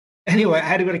Anyway, I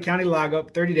had to go to county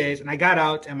lockup, 30 days, and I got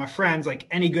out, and my friends, like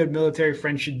any good military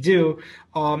friend should do,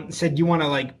 said, "You want to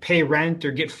like pay rent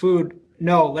or get food?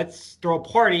 No, let's throw a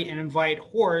party and invite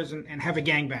whores and have a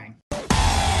gangbang."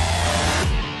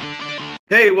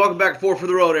 Hey, welcome back to Four for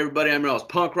the Road, everybody. I'm your host,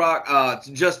 Punk Rock. It's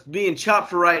just being chopped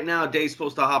for right now. Dave's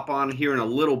supposed to hop on here in a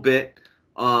little bit.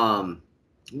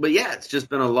 But yeah, it's just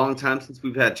been a long time since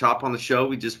we've had Chop on the show.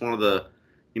 We just wanted to,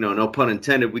 no pun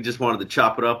intended, we just wanted to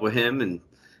chop it up with him and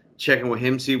check in with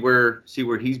him, see where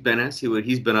he's been at, see what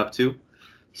he's been up to.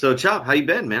 So, Chop, how you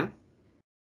been, man?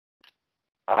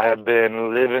 I have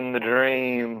been living the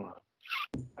dream.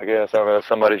 I guess I don't know,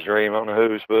 somebody's dream. I don't know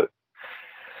whose, but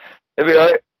it'll be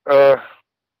all right.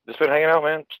 Just been hanging out,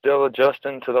 man. Still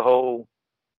adjusting to the whole,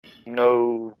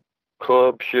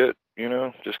 club shit.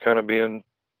 Just kind of being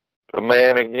a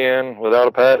man again without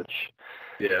a patch.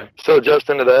 Yeah. Still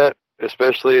adjusting to that,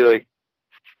 especially like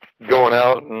going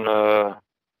out and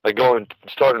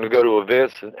starting to go to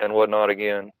events and whatnot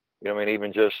again.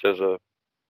 Even just as a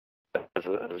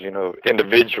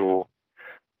individual.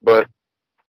 But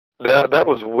that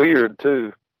was weird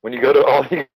too. When you go to all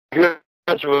these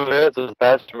cultural events as a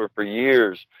pastor for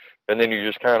years, and then you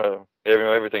just kind of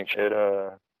everything.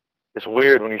 It's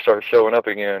weird when you start showing up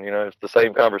again. It's the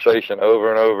same conversation over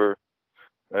and over.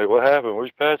 Hey, what happened? Where's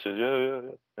patches?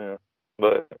 Yeah.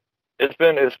 But it's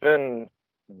been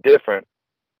different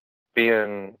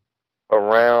being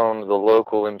around the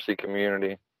local MC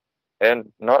community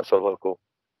and not so local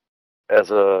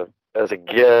as a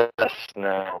guest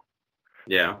now.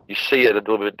 Yeah. You see it a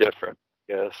little bit different,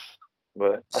 yes.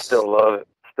 But I still love it.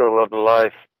 Still love the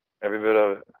life, every bit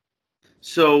of it.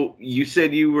 So you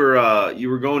said you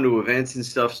were going to events and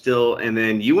stuff still, and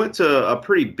then you went to a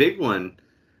pretty big one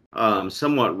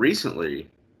somewhat recently.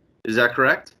 Is that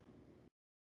correct?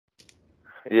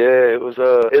 Yeah, it was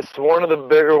it's one of the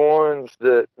bigger ones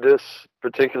that this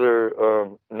particular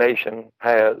nation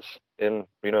has in,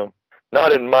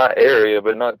 not in my area,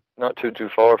 but not too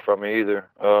far from me either.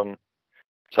 So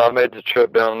I made the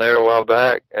trip down there a while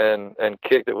back and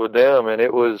kicked it with them, and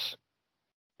it's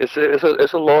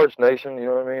a large nation, you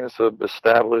know what I mean? It's a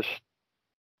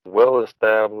well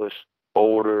established,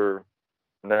 older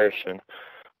nation.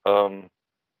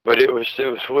 But it was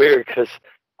weird because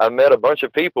I met a bunch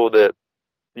of people that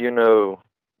you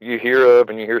hear of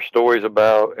and you hear stories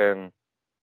about, and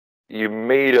you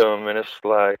meet him, and it's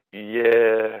like,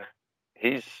 yeah,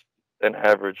 he's an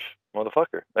average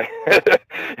motherfucker.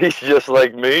 He's just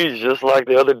like me. He's just like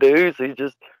the other dudes.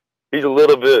 He's a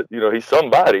little bit, he's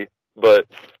somebody, but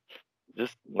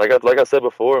just like I said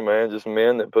before, man, just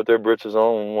men that put their britches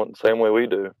on the same way we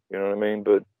do. You know what I mean?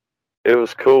 But it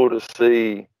was cool to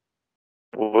see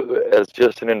as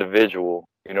just an individual.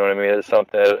 You know what I mean? It's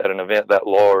something at an event that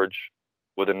large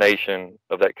with a nation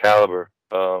of that caliber.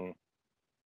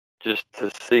 Just to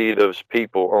see those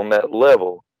people on that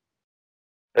level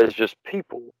as just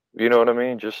people, you know what I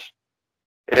mean? Just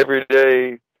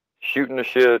everyday shooting the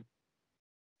shit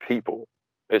people.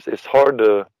 It's hard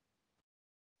to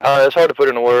put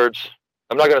into words.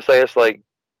 I'm not gonna say it's like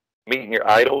meeting your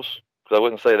idols, because I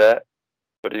wouldn't say that.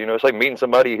 But it's like meeting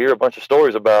somebody you hear a bunch of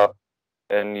stories about,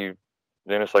 and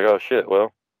then it's like, oh shit,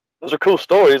 well, those are cool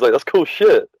stories. Like, that's cool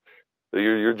shit.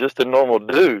 You're just a normal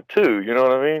dude too. You know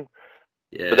what I mean?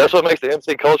 Yeah. But that's what makes the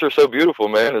MC culture so beautiful,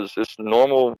 man. Is it's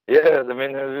normal. Yeah, I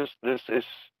mean,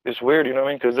 it's weird, you know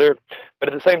what I mean? But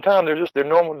at the same time, they're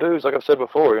normal dudes. Like I've said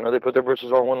before, they put their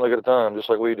britches on one leg at a time, just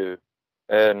like we do.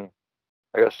 And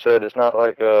like I said, it's not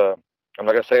like I'm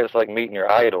not gonna say it's like meeting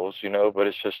your idols, but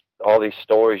it's just all these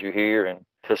stories you hear, and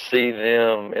to see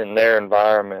them in their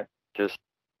environment, just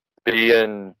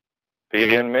being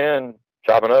men,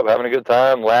 chopping up, having a good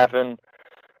time, laughing,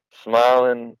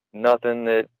 smiling, nothing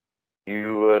that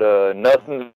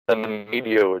nothing the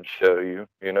media would show you,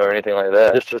 or anything like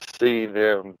that. Just to see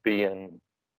them being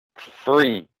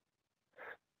free.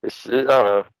 I don't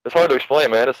know. It's hard to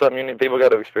explain, man. It's something people got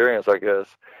to experience, I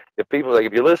guess. If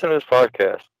you listen to this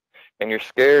podcast and you're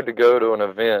scared to go to an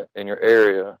event in your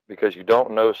area because you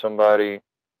don't know somebody,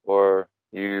 or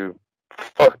you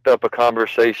fucked up a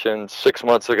conversation 6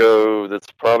 months ago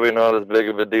that's probably not as big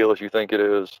of a deal as you think it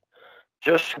is,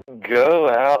 just go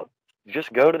out.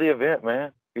 Just go to the event,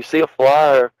 man. You see a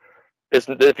flyer. If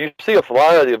you see a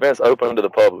flyer, the event's open to the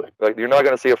public. Like, you're not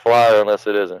going to see a flyer unless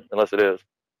it is.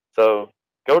 So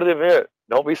go to the event.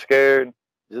 Don't be scared.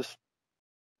 Just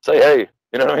say, hey,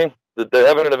 you know what I mean? They're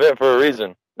having an event for a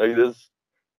reason. They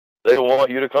want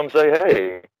you to come say,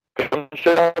 hey, come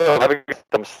shut up.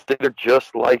 They're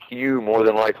just like you, more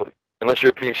than likely. Unless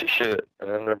you're a piece of shit.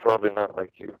 And then they're probably not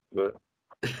like you. But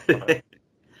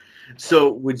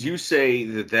So would you say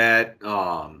that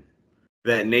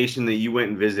that nation that you went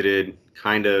and visited,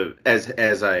 kind of as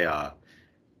a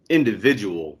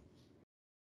individual,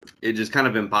 it just kind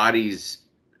of embodies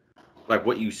like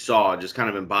what you saw. Just kind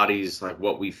of embodies like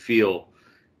what we feel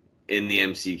in the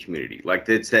MC community. Like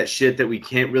it's that shit that we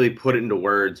can't really put it into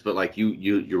words, but like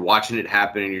you're watching it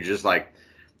happen, and you're just like,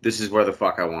 this is where the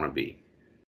fuck I want to be.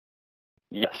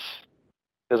 Yes,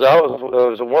 because I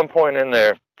was at one point in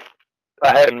there.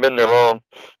 I hadn't been there long,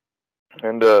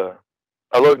 and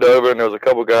I looked over and there was a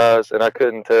couple guys, and I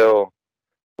couldn't tell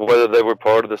whether they were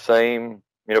part of the same,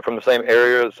 from the same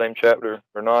area, the same chapter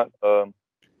or not.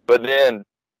 But then,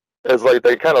 as like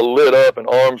they kind of lit up and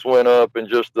arms went up, and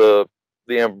just the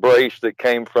embrace that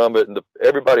came from it, and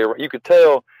everybody, you could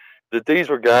tell that these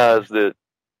were guys that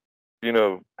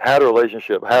had a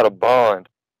relationship, had a bond,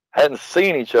 hadn't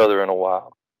seen each other in a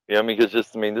while. Because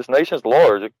this nation's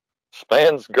large, it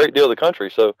spans a great deal of the country,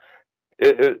 so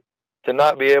to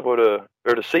not be able to,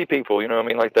 or to see people,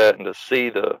 like that, and to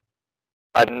see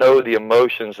I know the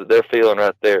emotions that they're feeling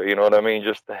right there,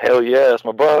 just the hell yes,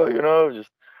 my bro, just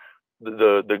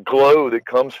the glow that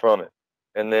comes from it.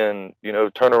 And then,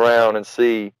 turn around and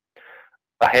see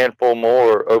a handful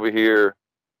more over here,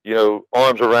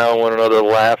 arms around one another,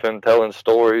 laughing, telling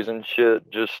stories and shit,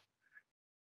 just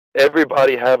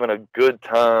everybody having a good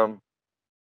time,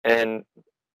 and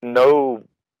no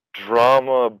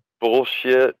drama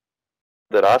bullshit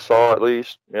that I saw, at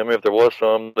least. If there was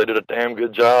some, they did a damn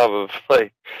good job of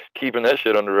like keeping that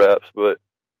shit under wraps. But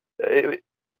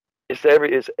it's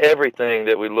everything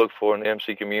that we look for in the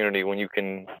MC community when you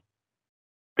can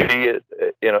be it,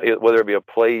 whether it be a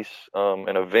place,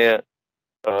 an event,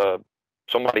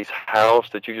 somebody's house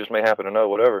that you just may happen to know,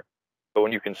 whatever. But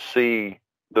when you can see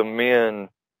the men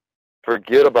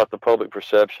forget about the public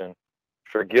perception,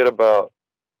 forget about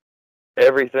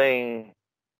everything,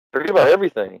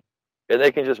 and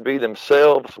they can just be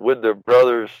themselves with their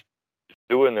brothers,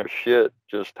 doing their shit,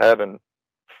 just having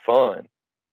fun.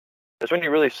 That's when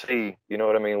you really see,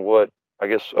 what I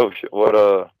guess,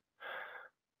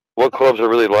 what clubs are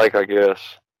really like, I guess.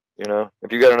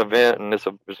 If you got an event and it's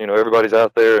everybody's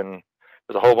out there and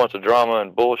there's a whole bunch of drama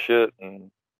and bullshit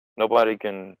and nobody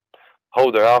can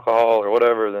hold their alcohol or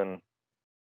whatever, then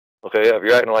okay, yeah, if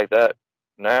you're acting like that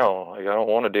now, like, I don't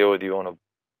want to deal with you on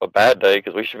a bad day,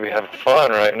 because we should be having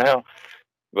fun right now.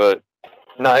 But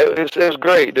no, it's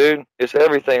great, dude. It's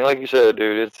everything, like you said,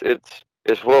 dude.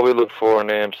 It's what we look for in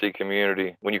the MC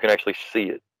community when you can actually see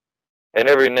it. And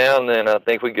every now and then, I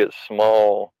think we get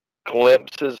small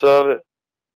glimpses of it,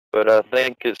 but I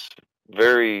think it's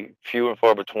very few and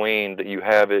far between that you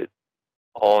have it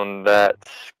on that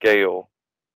scale,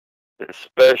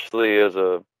 especially as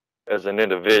an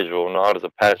individual, not as a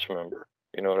patch member.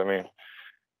 You know what I mean?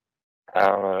 I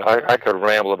don't know. I could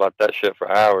ramble about that shit for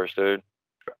hours, dude.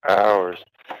 For hours.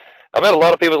 I met a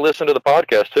lot of people that listened to the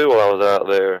podcast too while I was out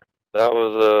there. That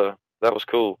was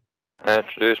cool. I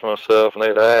introduced myself and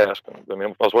they'd ask. I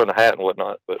was wearing a hat and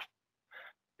whatnot, but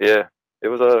yeah, it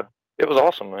was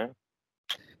awesome, man.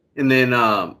 And then,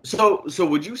 so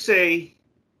would you say,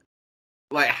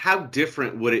 like, how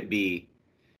different would it be?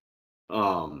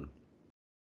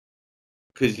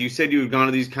 Because you said you had gone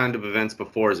to these kind of events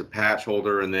before as a patch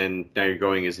holder, and then now you're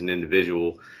going as an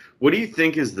individual. What do you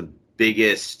think is the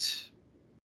biggest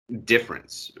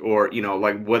difference, or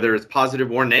like whether it's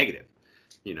positive or negative?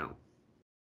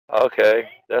 Okay,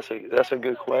 that's a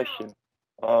good question.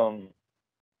 I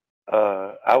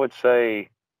would say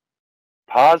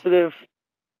positive.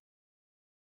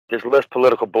 There's less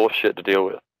political bullshit to deal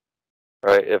with,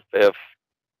 right? If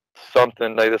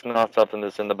something like that's not something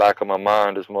that's in the back of my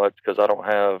mind as much, because I don't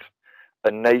have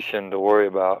a nation to worry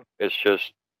about. It's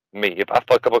just me. If I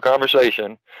fuck up a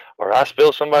conversation or I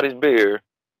spill somebody's beer,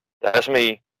 that's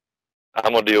me.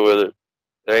 I'm gonna deal with it.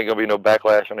 There ain't gonna be no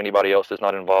backlash on anybody else that's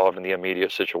not involved in the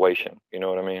immediate situation. You know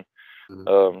what I mean?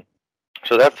 Mm-hmm.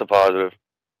 So that's the positive.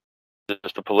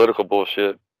 Just the political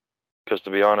bullshit. Because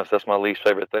to be honest, that's my least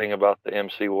favorite thing about the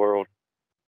MC world.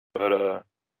 But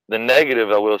the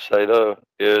negative, I will say though,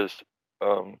 is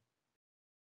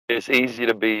it's easy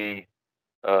to be.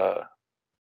 I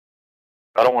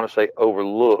don't want to say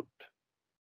overlooked,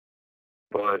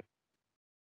 but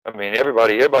I mean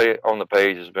everybody on the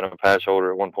page has been a patch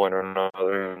holder at one point or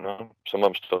another. Some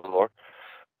of them still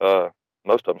are.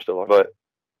 Most of them still are. But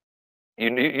you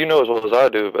know as well as I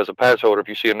do, as a patch holder, if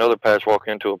you see another patch walk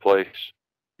into a place,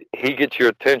 he gets your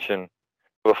attention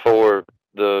before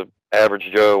the average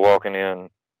Joe walking in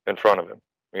front of him.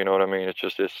 You know what I mean? It's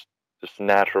just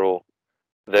natural.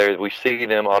 There, we see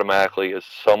them automatically as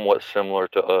somewhat similar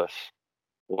to us,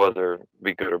 whether it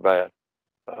be good or bad.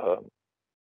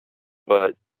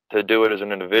 But to do it as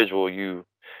an individual, you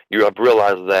I've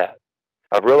realized that.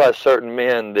 I've realized certain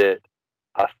men that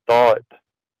I thought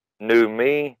knew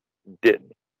me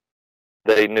didn't.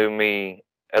 They knew me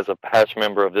as a past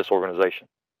member of this organization.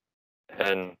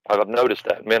 And I've noticed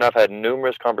that. Men I've had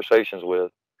numerous conversations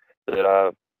with that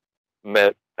I've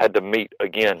had to meet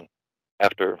again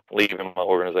after leaving my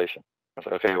organization. I was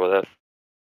like, okay, well,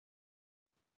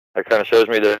 that kind of shows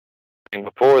me that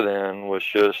before then was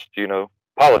just,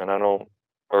 polling,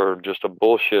 or just a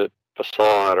bullshit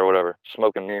facade or whatever,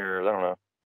 smoke and mirrors, I don't know,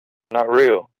 not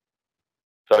real.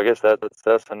 So I guess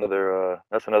that's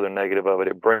another negative of it.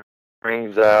 It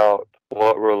brings out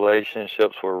what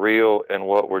relationships were real and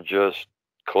what were just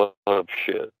club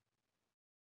shit.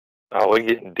 Oh, we're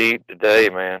getting deep today,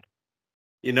 man.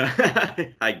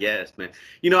 I guess, man.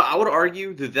 I would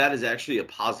argue that is actually a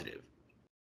positive.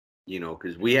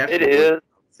 Because we have to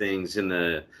things in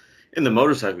the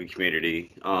motorcycle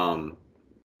community.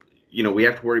 We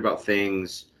have to worry about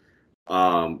things.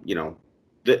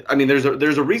 There's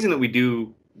a reason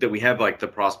that we have like the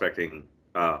prospecting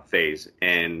phase,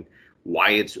 and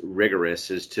why it's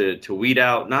rigorous is to weed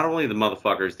out not only the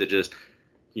motherfuckers that just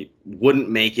wouldn't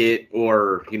make it,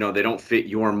 or they don't fit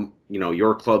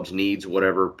your club's needs,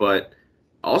 whatever, but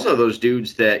also those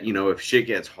dudes that if shit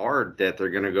gets hard, that they're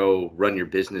gonna go run your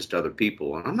business to other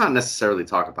people. And I'm not necessarily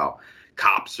talking about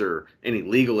cops or any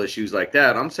legal issues like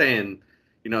that. I'm saying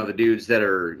the dudes that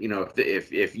are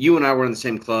if you and I were in the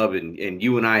same club and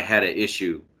you and I had an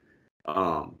issue,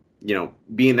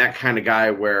 being that kind of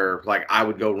guy where like I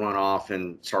would go run off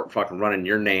and start fucking running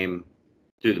your name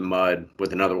through the mud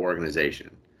with another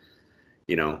organization,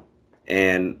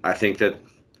 and I think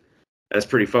that's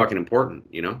pretty fucking important,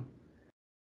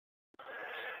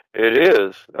 It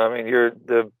is. I mean,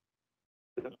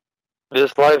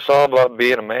 this life's all about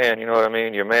being a man, you know what I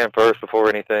mean? You're a man first before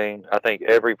anything. I think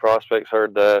every prospect's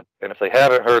heard that, and if they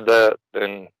haven't heard that,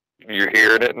 then you're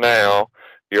hearing it now.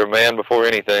 You're a man before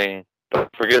anything.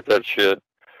 Don't forget that shit.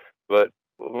 But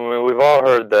we've all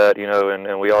heard that,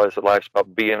 and we always said life's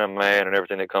about being a man and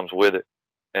everything that comes with it.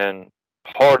 And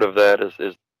part of that is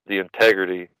the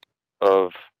integrity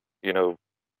of,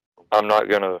 I'm not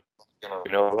going to,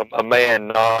 a man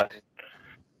not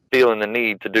feeling the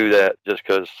need to do that just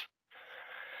because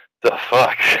the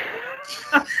fuck.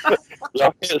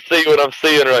 Y'all can't see what I'm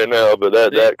seeing right now, but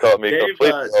that caught me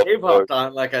completely. Dave hopped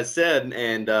on, like I said,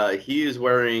 and he is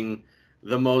wearing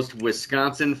the most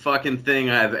Wisconsin fucking thing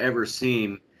I've ever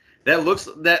seen.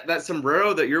 That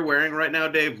sombrero that you're wearing right now,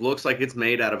 Dave, looks like it's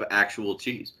made out of actual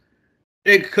cheese.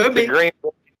 It could be green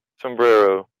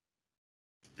sombrero.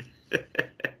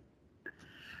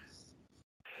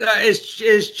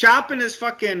 Is Chop in his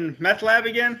fucking meth lab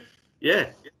again? Yeah.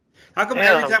 How come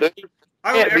every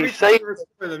time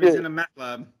he's in a meth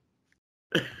lab?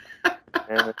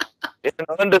 And it's an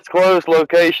undisclosed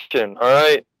location, all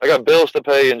right? I got bills to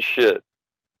pay and shit.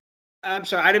 I'm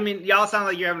sorry, I didn't mean. Y'all sound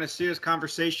like you're having a serious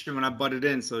conversation when I butted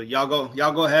in. So y'all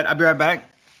go ahead. I'll be right back.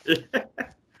 You're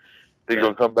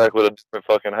gonna come back with a different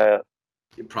fucking hat.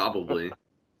 Probably.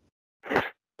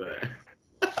 But.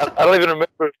 I don't even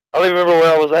remember. I don't even remember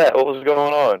where I was at. What was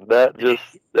going on? He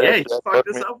just fucked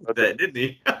us up with that, didn't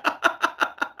he?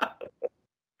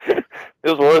 It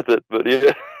was worth it, but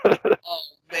yeah. Oh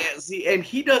man, see, and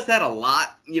he does that a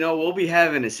lot. We'll be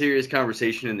having a serious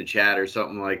conversation in the chat or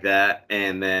something like that,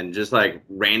 and then just like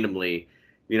randomly,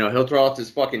 he'll throw out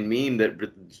this fucking meme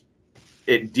that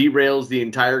it derails the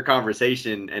entire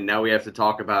conversation, and now we have to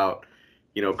talk about,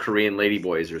 Korean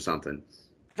ladyboys or something.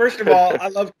 First of all, I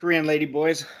love Korean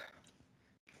ladyboys.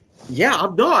 Yeah,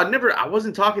 I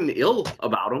wasn't talking ill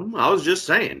about them. I was just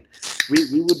saying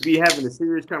we would be having a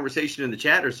serious conversation in the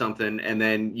chat or something, and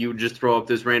then you would just throw up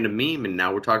this random meme, and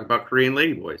now we're talking about Korean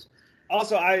ladyboys.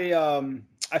 Also, I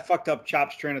fucked up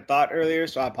Chop's train of thought earlier,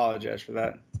 so I apologize for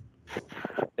that.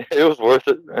 It was worth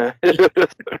it.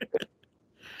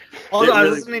 Also, I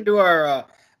was listening to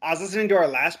our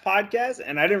last podcast,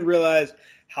 and I didn't realize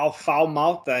how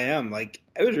foul-mouthed I am. Like,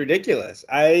 it was ridiculous.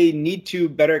 I need to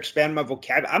better expand my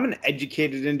vocabulary. I'm an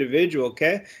educated individual,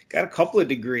 okay? Got a couple of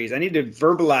degrees. I need to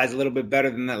verbalize a little bit better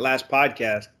than that last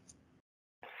podcast.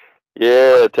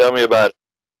 Yeah, tell me about it.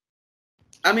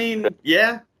 I mean,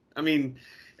 yeah. I mean,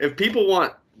 if people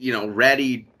want,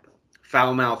 ratty,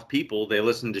 foul-mouthed people, they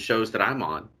listen to shows that I'm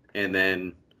on. And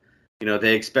then,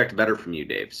 they expect better from you,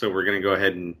 Dave. So we're going to go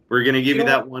ahead and we're going to give you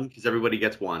that one because everybody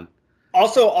gets one.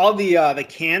 Also, all the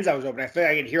cans I was opening, I feel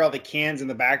like I could hear all the cans in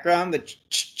the background.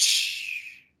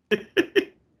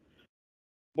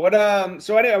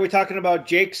 So anyway, are we talking about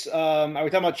Jake's? Are we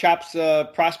talking about Chop's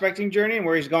prospecting journey and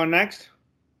where he's going next?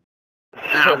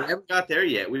 Nah, we haven't got there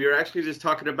yet. We were actually just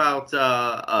talking about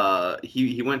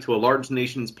he went to a large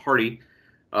nations party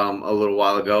a little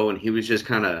while ago, and he was just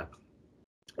kind of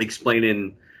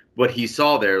explaining what he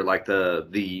saw there, like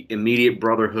the immediate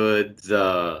brotherhood,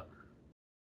 how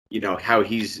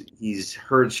he's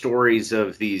heard stories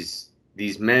of these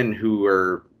men who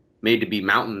are made to be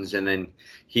mountains, and then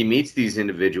he meets these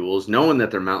individuals knowing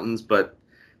that they're mountains, but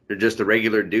they're just a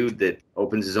regular dude that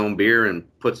opens his own beer and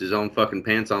puts his own fucking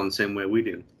pants on the same way we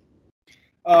do.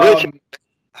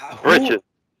 Britches.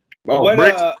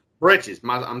 Britches.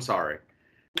 I'm sorry.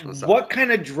 What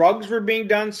kind of drugs were being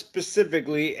done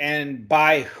specifically, and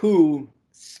by who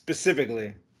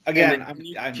specifically? Again,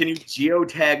 can you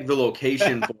geotag the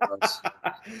location for us?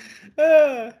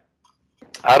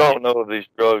 I don't know of these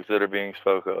drugs that are being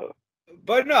spoke of.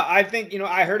 But no, I think,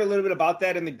 I heard a little bit about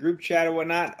that in the group chat or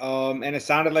whatnot, and it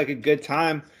sounded like a good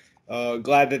time.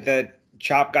 Glad that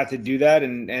Chop got to do that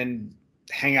and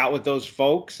hang out with those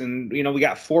folks. And, we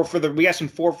got some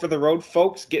 4 for the road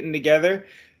folks getting together.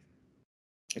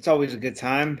 It's always a good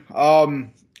time.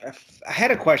 I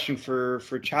had a question for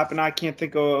Chop, and I can't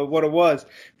think of what it was. I'm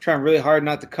trying really hard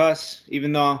not to cuss,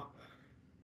 even though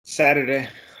Saturday.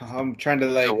 I'm trying to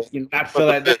not feel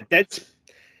that dead.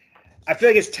 I feel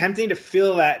like it's tempting to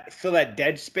fill that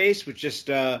dead space with just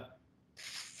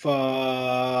fuck,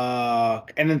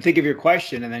 and then think of your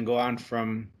question, and then go on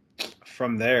from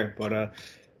there. But I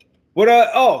know what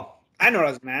I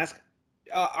was gonna ask.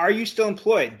 Are you still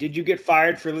employed? Did you get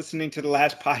fired for listening to the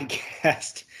last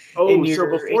podcast? So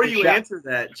before you answer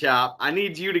that, Chop, I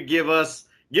need you to give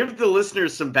the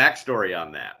listeners some backstory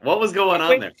on that. What was going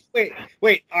on there?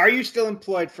 Wait. Are you still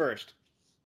employed first?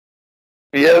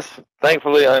 Yes,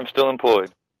 thankfully I'm still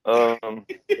employed. I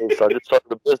just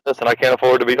started a business, and I can't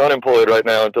afford to be unemployed right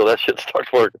now until that shit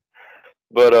starts working.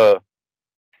 But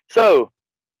so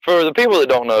for the people that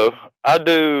don't know, I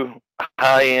do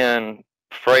high-end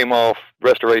frame-off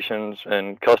restorations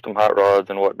and custom hot rods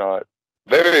and whatnot.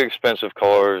 Very expensive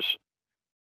cars.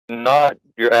 Not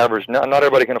your average. Not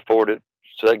everybody can afford it.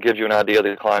 So that gives you an idea of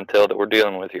the clientele that we're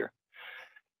dealing with here.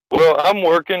 Well, I'm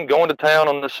going to town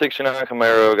on the 69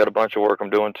 Camaro. Got a bunch of work I'm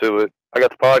doing to it. I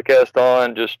got the podcast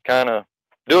on, just kind of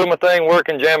doing my thing,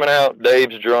 working, jamming out.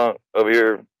 Dave's drunk over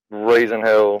here, raising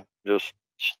hell. Just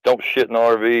don't shit in the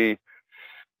RV,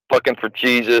 fucking for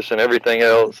Jesus and everything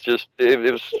else. Just it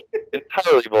was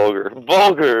entirely vulgar.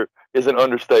 Vulgar is an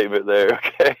understatement there.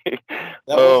 Okay.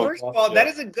 First of all, that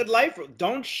is a good life rule.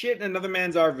 Don't shit in another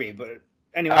man's RV. But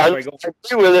anyway, I agree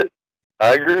with it.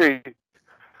 I agree.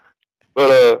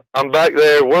 But I'm back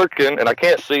there working, and I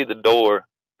can't see the door,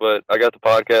 but I got the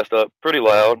podcast up pretty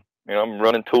loud. I'm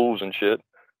running tools and shit.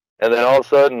 And then all of a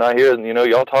sudden I hear,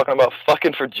 y'all talking about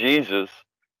fucking for Jesus.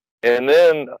 And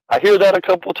then I hear that a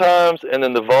couple times, and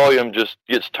then the volume just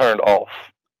gets turned off.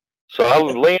 So I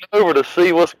lean over to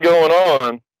see what's going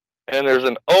on, and there's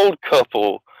an old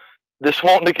couple just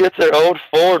wanting to get their old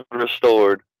Ford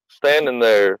restored, standing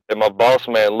there, and my boss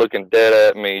man looking dead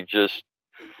at me, just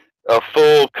a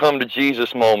full come to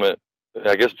Jesus moment.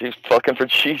 I guess he's fucking for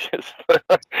Jesus.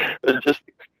 It's just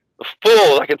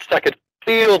full. I could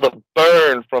feel the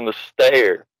burn from the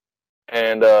stare,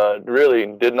 and really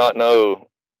did not know.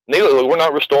 We're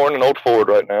not restoring an old Ford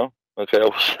right now. Okay, I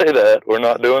will say that we're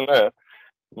not doing that.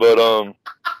 But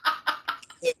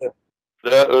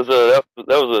that was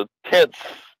a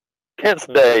tense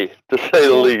day, to say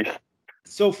the least.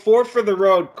 So 4 for the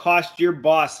road cost your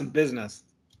boss some business.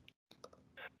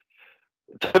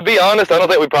 To be honest, I don't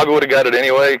think we probably would have got it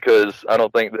anyway, because I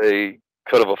don't think they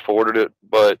could have afforded it.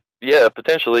 But yeah,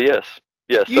 potentially, yes.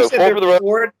 Yes. You said 4 for the road.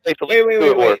 Ford.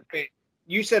 Wait.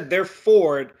 You said their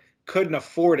Ford couldn't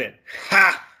afford it.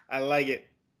 Ha! I like it.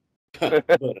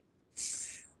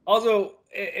 Also,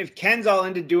 if Ken's all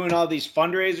into doing all these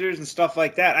fundraisers and stuff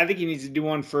like that, I think he needs to do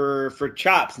one for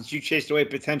Chop, since you chased away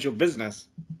potential business.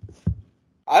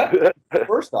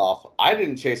 First off, I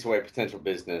didn't chase away potential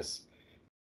business.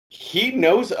 He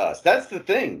knows us. That's the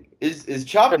thing. Is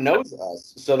Chop knows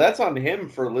us, so that's on him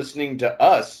for listening to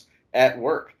us at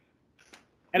work.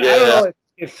 And I don't know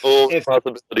if full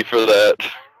responsibility for that.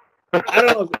 I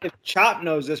don't know if Chop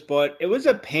knows this, but it was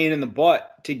a pain in the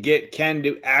butt to get Ken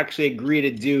to actually agree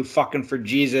to do fucking for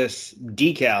Jesus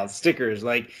decals, stickers.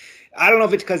 Like, I don't know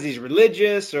if it's because he's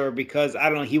religious or because, I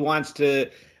don't know, he wants to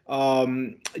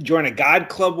join a God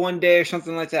club one day or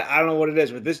something like that. I don't know what it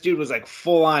is, but this dude was like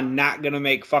full on not gonna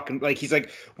make fucking, like, he's like,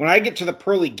 when I get to the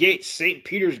pearly gates, St.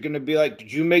 Peter's gonna be like,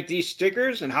 did you make these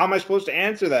stickers? And how am I supposed to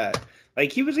answer that?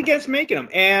 Like, he was against making them.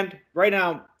 And right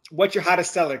now, what's your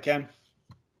hottest seller, Ken?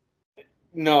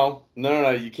 No.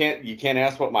 You can't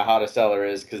ask what my hottest seller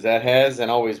is, because that has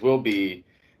and always will be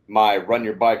my "Run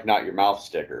Your Bike, Not Your Mouth"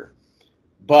 sticker.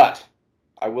 But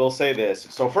I will say this.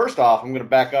 So first off, I'm going to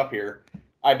back up here.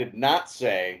 I did not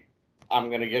say I'm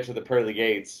going to get to the pearly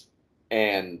gates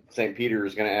and St. Peter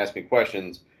is going to ask me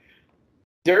questions.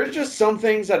 There's just some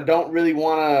things I don't really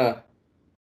want to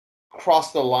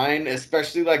cross the line,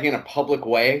 especially like in a public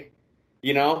way.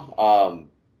 You know,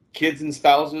 kids and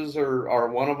spouses are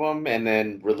one of them, and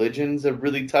then religion's a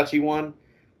really touchy one.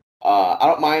 I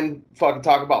don't mind fucking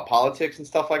talking about politics and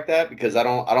stuff like that because I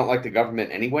don't like the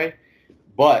government anyway.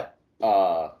 But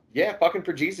yeah, fucking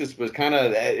for Jesus was kind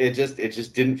of it just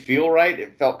didn't feel right.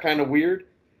 It felt kind of weird.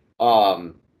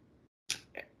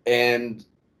 And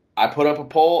I put up a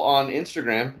poll on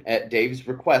Instagram at Dave's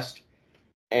request,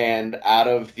 and out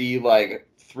of the like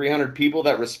 300 people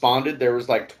that responded, there was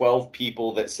like 12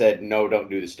 people that said no, don't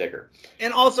do the sticker.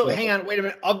 And also, hang on, wait a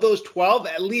minute. Of those 12,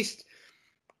 at least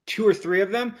 2 or 3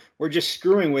 of them were just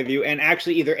screwing with you and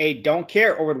actually either A, don't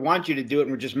care or would want you to do it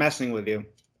and were just messing with you.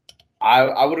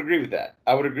 I would agree with that.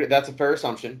 I would agree. That's a fair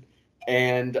assumption.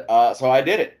 And so I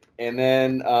did it. And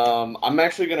then I'm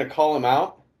actually going to call him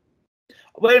out.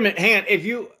 Wait a minute. Hang on. If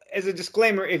you, as a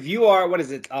disclaimer, if you are, what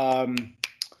is it?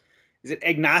 Is it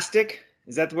agnostic?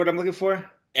 Is that the word I'm looking for?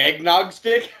 Eggnog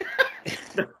stick?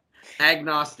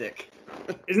 Agnostic.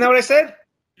 Isn't that what I said?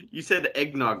 You said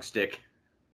eggnog stick.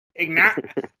 I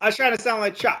was trying to sound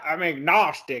like Chuck. I'm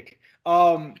agnostic.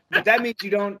 But that means you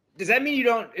don't. Does that mean you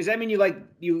don't? Does that mean you like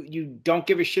you don't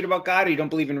give a shit about God, or you don't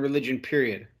believe in religion?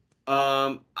 Period.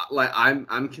 Like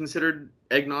I'm considered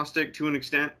agnostic to an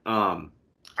extent. Aren't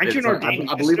you an ordained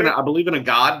I believe in a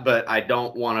God, but I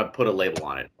don't want to put a label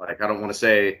on it. Like I don't want to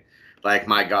say like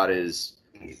my God is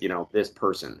this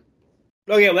person.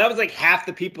 Okay, well that was like half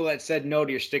the people that said no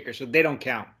to your sticker, so they don't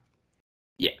count.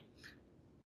 Yeah.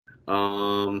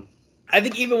 I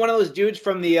think even one of those dudes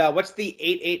from the what's the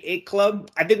 888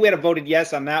 Club? I think we had voted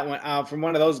yes on that one from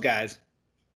one of those guys.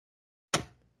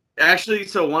 Actually,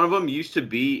 so one of them used to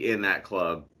be in that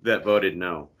club that voted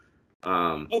no.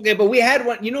 Okay, but we had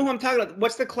one. You know who I'm talking about?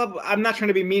 What's the club? I'm not trying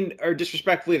to be mean or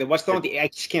disrespectful either. What's the one? I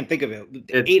just can't think of it.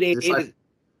 888.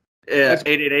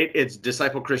 888. It's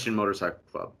Disciple Christian Motorcycle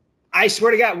Club. I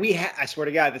swear to God, I swear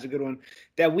to God, that's a good one.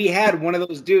 That we had one of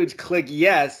those dudes click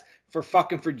yes for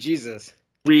fucking for Jesus.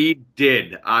 We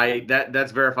did.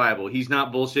 That's verifiable. He's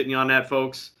not bullshitting you on that,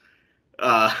 folks.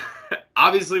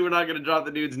 Obviously, we're not going to drop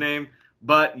the dude's name,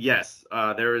 but yes,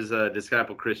 there was a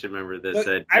Disciple Christian member that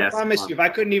said I yes. promise you, if I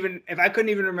couldn't even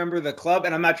remember the club,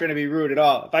 and I'm not trying to be rude at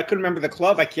all, if I couldn't remember the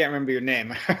club, I can't remember your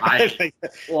name.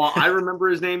 I remember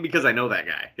his name because I know that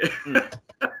guy.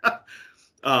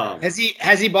 Has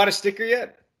he bought a sticker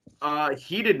yet?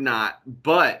 He did not,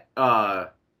 but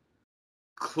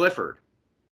Clifford.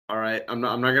 All right, I'm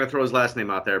not going to throw his last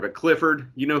name out there, but Clifford,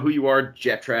 you know who you are,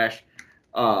 Jet Trash.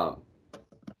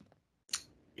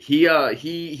 He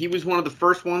was one of the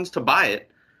first ones to buy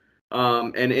it.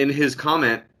 And in his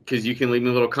comment, because you can leave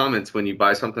me little comments when you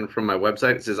buy something from my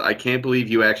website, it says, "I can't believe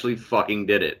you actually fucking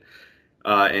did it."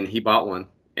 And he bought one.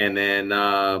 And then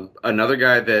another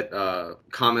guy that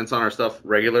comments on our stuff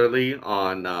regularly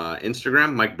on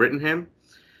Instagram, Mike Brittenham,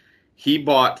 he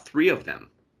bought 3 of them.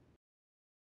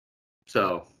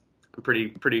 So I'm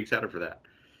pretty excited for that.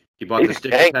 He bought the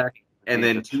sticker pack and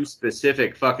then 2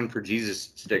 specific fucking for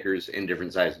Jesus stickers in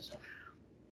different sizes.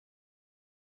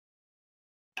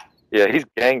 Yeah, he's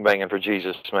gangbanging for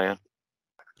Jesus, man.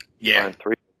 Yeah.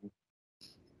 3.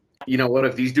 You know what?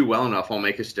 If these do well enough, I'll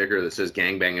make a sticker that says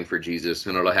gangbanging for Jesus,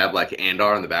 and it'll have like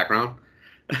Andar in the background.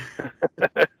 You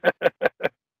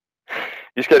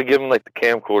just got to give him like the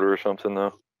camcorder or something,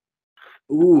 though.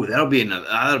 Ooh, that'll be a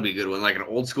good one, like an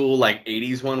old school like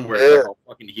 80s one where it's like all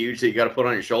fucking huge that you got to put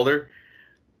on your shoulder.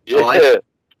 Yeah.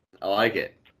 I like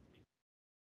it.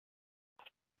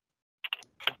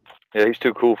 Yeah, he's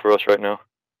too cool for us right now.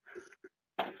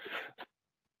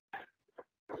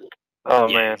 Oh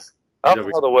man, I don't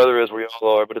know how the weather is where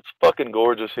y'all are, but it's fucking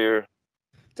gorgeous here.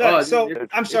 So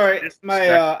I'm sorry,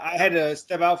 I had to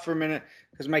step out for a minute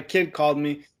because my kid called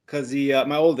me. Because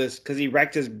my oldest, because he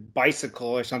wrecked his bicycle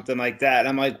or something like that. And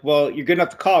I'm like, well, you're good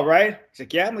enough to call, right? He's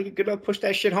like, yeah. I'm like, you're good enough to push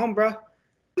that shit home, bro.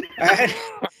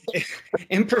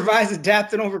 Improvise,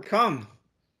 adapt, and overcome.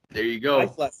 There you go.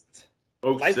 Life lessons.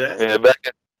 Yeah,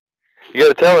 you got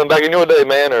to tell him back in your day,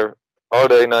 man, or our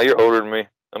day. Now you're older than me.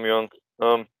 I'm young.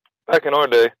 Back in our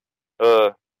day,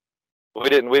 we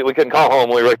couldn't call home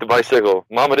when we wrecked the bicycle.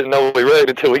 Mama didn't know we wrecked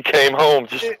until we came home,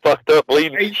 just fucked up,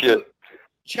 bleeding and shit.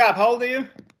 Chop, how old are you?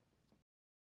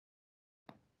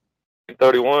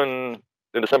 31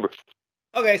 in December.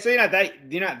 Okay, so you're not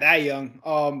that young.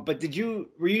 But so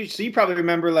you probably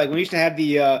remember like when we used to have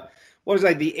the what was it,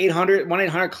 like the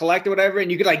 1-800 collect or whatever,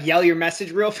 and you could like yell your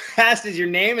message real fast as your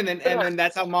name, and then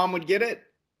that's how mom would get it.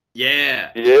 Yeah.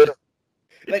 Yeah.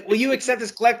 Like, will you accept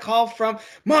this collect call from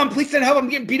Mom? Please send help. I'm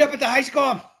getting beat up at the high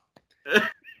school.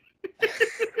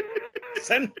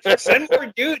 send more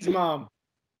dudes, Mom.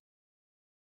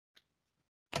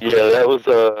 Yeah, that was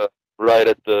I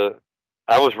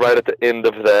was right at the end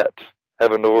of that,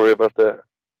 having to worry about that.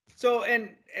 So, and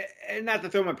not to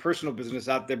throw my personal business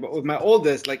out there, but with my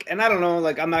oldest, like, and I don't know,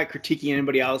 like, I'm not critiquing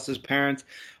anybody else's parents,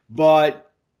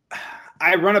 but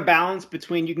I run a balance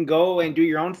between you can go and do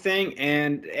your own thing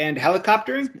and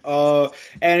helicoptering.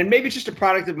 And maybe it's just a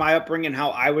product of my upbringing,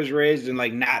 how I was raised, and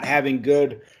like not having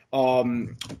good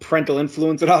parental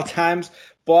influence at all times.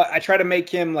 But I try to make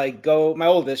him like go, my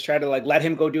oldest, try to like let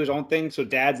him go do his own thing. So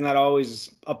dad's not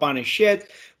always up on his shit,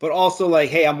 but also like,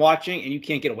 hey, I'm watching and you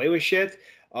can't get away with shit.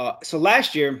 So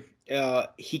last year,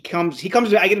 he comes,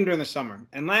 I get him during the summer.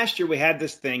 And last year we had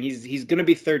this thing. He's going to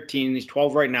be 13. He's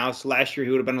 12 right now. So last year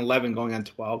he would have been 11 going on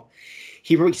 12.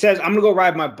 He says, I'm going to go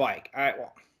ride my bike. All right.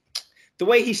 Well, the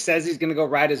way he says he's going to go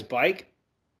ride his bike,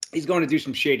 he's going to do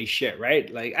some shady shit,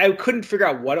 right? Like I couldn't figure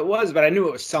out what it was, but I knew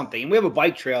it was something. And we have a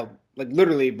bike trail, like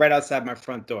literally right outside my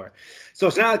front door. So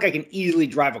it's not like I can easily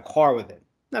drive a car with it.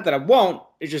 Not that I won't.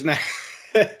 It's just not,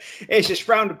 it's just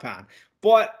frowned upon.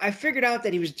 But I figured out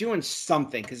that he was doing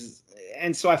something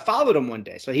and so I followed him one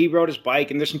day. So he rode his bike,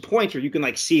 and there's some points where you can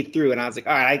like see through. And I was like,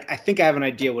 all right, I think I have an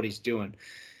idea what he's doing.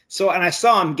 So, and I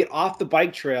saw him get off the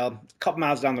bike trail a couple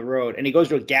miles down the road, and he goes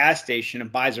to a gas station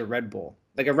and buys a Red Bull,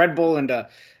 like a Red Bull and a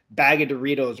bag of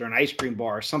Doritos or an ice cream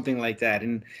bar or something like that.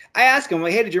 And I asked him,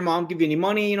 like, hey, did your mom give you any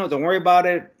money? You know, don't worry about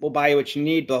it. We'll buy you what you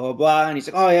need, blah, blah, blah. And he's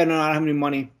like, oh, yeah, no, I don't have any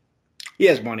money. He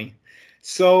has money.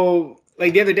 So,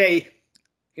 like the other day,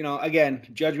 you know, again,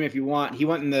 judge me if you want. He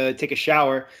went in to take a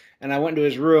shower, and I went into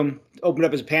his room, opened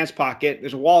up his pants pocket.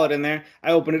 There's a wallet in there.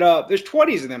 I opened it up. There's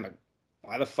 20s in them. Like,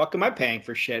 why the fuck am I paying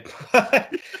for shit?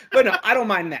 But no, I don't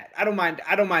mind that. I don't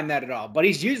mind that at all. But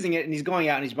he's using it, and he's going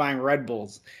out and he's buying Red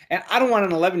Bulls. And I don't want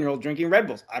an 11-year-old drinking Red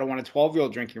Bulls. I don't want a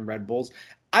 12-year-old drinking Red Bulls.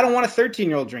 I don't want a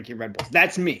 13-year-old drinking Red Bulls.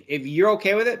 That's me. If you're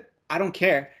okay with it, I don't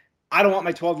care. I don't want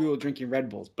my 12-year-old drinking Red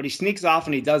Bulls. But he sneaks off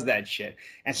and he does that shit.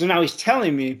 And so now he's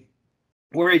telling me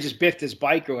where he just biffed his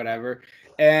bike or whatever.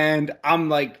 And I'm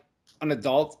like an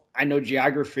adult. I know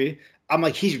geography. I'm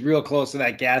like, he's real close to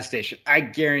that gas station. I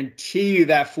guarantee you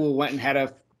that fool went and had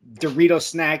a Dorito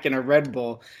snack and a Red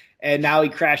Bull. And now he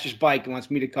crashed his bike and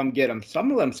wants me to come get him. So I'm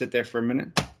going to let him sit there for a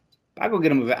minute. I'll go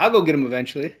get him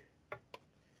eventually.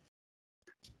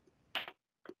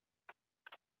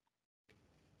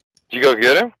 Did you go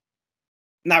get him?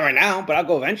 Not right now, but I'll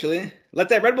go eventually. Let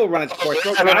that Red Bull run its course.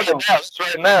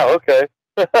 Right now, okay.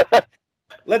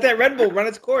 Let that Red Bull run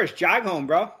its course. Jog home,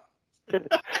 bro.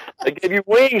 They gave you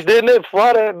wings, didn't it?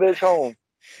 Fly that bitch home.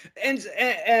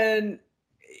 And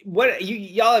what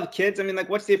y'all have kids? I mean, like,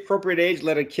 what's the appropriate age to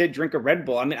let a kid drink a Red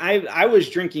Bull? I mean, I was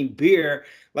drinking beer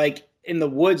like in the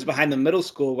woods behind the middle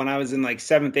school when I was in like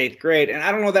 7th, 8th grade, and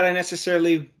I don't know that I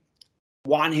necessarily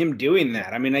want him doing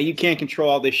that. I mean, you can't control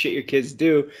all this shit your kids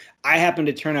do. I happen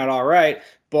to turn out all right,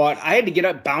 but I had to get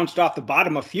up, bounced off the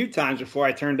bottom a few times before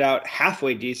I turned out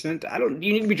halfway decent. You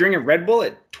need to be drinking Red Bull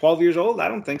at 12 years old? I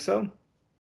don't think so.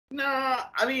 Nah,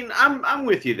 I mean, I'm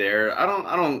with you there. I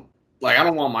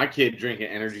don't want my kid drinking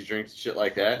energy drinks and shit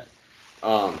like that.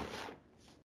 I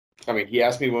mean, he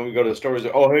asked me when we go to the store, he's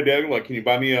like, oh, hey, Dad, like, can you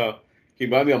buy me a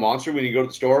Monster when you go to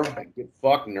the store? I'm like, get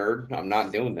fucked, nerd. I'm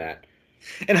not doing that.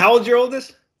 And how old's your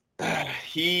oldest?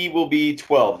 He will be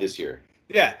 12 this year.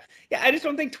 Yeah. Yeah, I just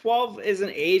don't think 12 is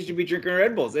an age to be drinking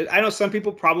Red Bulls. I know some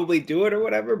people probably do it or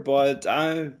whatever, but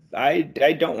I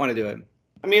don't want to do it.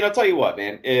 I mean, I'll tell you what,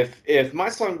 man. If my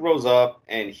son grows up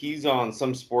and he's on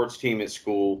some sports team at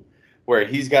school where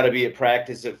he's got to be at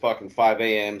practice at fucking 5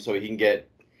 a.m. so he can get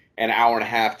an hour and a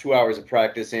half, 2 hours of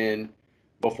practice in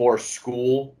before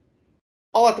school,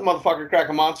 I'll let the motherfucker crack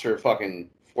a Monster at fucking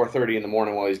 4:30 in the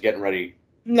morning while he's getting ready.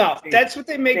 No, that's what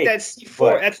they make that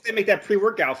C4. That's what they make that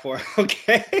pre-workout for.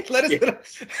 Okay, let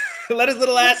his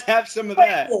little ass have some of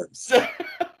that.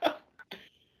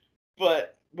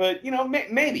 But you know,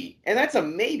 maybe, and that's a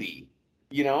maybe,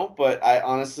 you know. But I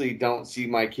honestly don't see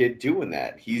my kid doing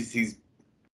that. He's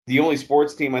the only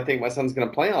sports team I think my son's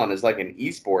gonna play on is like an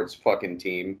esports fucking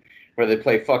team where they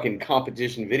play fucking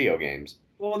competition video games.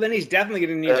 Well, then he's definitely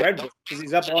gonna need Red Bull because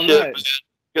he's up all night.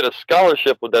 Get a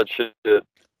scholarship with that shit.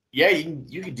 Yeah,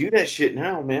 you can do that shit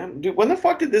now, man. Dude, when the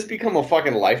fuck did this become a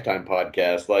fucking Lifetime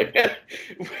podcast? Like,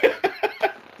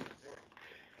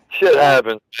 shit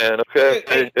happens, man. Okay,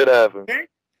 it happens.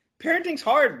 Parenting's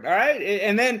hard, all right.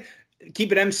 And then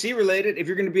keep it MC related. If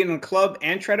you're going to be in a club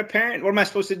and try to parent, what am I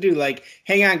supposed to do? Like,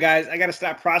 hang on, guys, I got to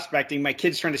stop prospecting. My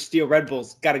kid's trying to steal Red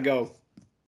Bulls. Got to go.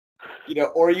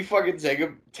 Or you fucking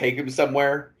take him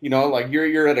somewhere. Like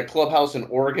you're at a clubhouse in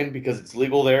Oregon because it's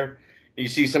legal there. You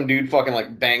see some dude fucking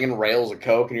like banging rails of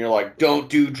coke, and you're like, "Don't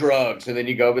do drugs." And then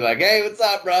you go be like, "Hey, what's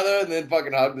up, brother?" And then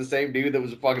fucking hug the same dude that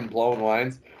was fucking blowing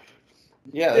lines.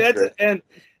 Yeah, that's great. And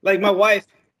like my wife,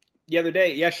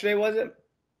 yesterday was it?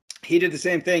 He did the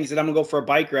same thing. He said, "I'm gonna go for a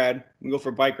bike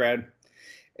ride.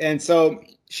 And so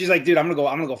she's like, "Dude, I'm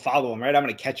gonna go follow him, right? I'm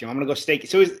gonna catch him. I'm gonna go stake."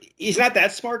 So he's not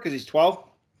that smart because he's 12.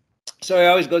 So he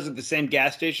always goes to the same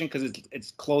gas station because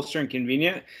it's closer and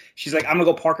convenient. She's like, "I'm gonna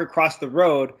go park across the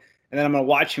road, and then I'm gonna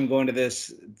watch him go into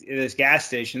this gas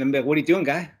station." And I'm like, "What are you doing,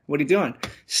 guy? What are you doing?"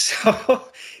 So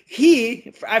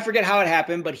I forget how it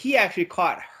happened, but he actually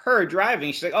caught her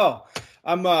driving. She's like, "Oh,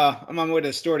 I'm on my way to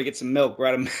the store to get some milk. We're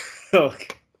out of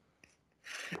milk."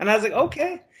 And I was like,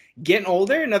 "Okay, getting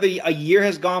older. A year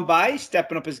has gone by. He's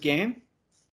stepping up his game."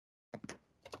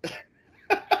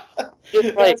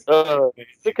 It's like,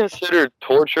 is it considered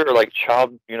torture or like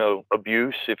child,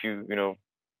 abuse if you,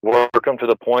 work him to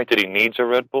the point that he needs a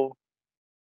Red Bull?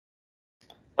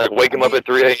 Like wake him up at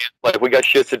 3 a.m. Like we got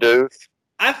shit to do.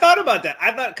 I thought about that.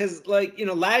 Because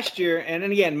last year, and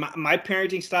then again, my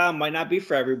parenting style might not be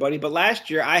for everybody, but last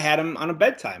year I had him on a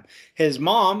bedtime. His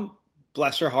mom,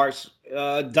 bless her heart,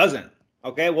 doesn't.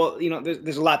 Okay, well,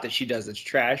 there's a lot that she does that's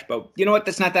trash, but you know what?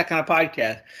 That's not that kind of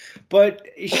podcast. But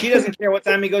she doesn't care what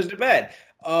time he goes to bed.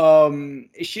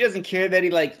 She doesn't care that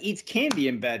he eats candy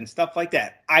in bed and stuff like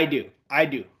that. I do.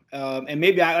 And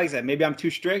maybe like I said, maybe I'm too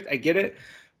strict. I get it,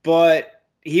 but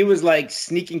he was like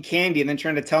sneaking candy and then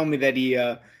trying to tell me that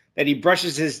he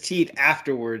brushes his teeth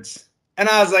afterwards. And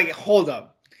I was like, hold up.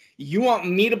 You want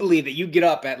me to believe that you get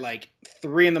up at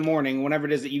 3 a.m, whenever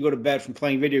it is that you go to bed from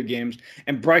playing video games,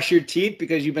 and brush your teeth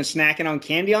because you've been snacking on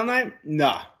candy all night?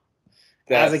 No.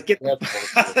 I was like,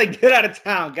 get out of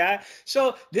town, guy.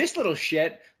 So this little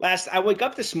shit, I wake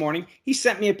up this morning, he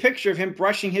sent me a picture of him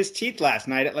brushing his teeth last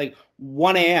night at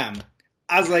 1 a.m.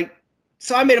 I was like,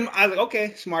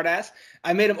 okay, smart ass.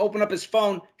 I made him open up his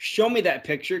phone, show me that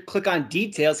picture, click on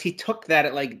details. He took that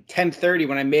at 10:30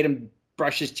 when I made him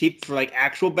brush his teeth for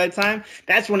actual bedtime.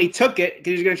 That's when he took it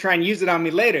because he's gonna try and use it on me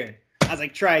later. I was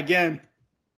like, try again.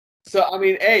 So I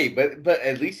mean, hey, but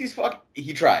at least he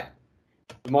tried.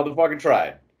 The motherfucker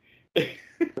tried.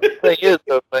 The thing is,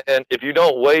 though, man, if you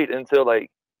don't wait until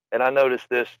and I noticed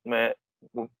this, man.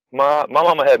 My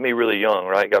mama had me really young,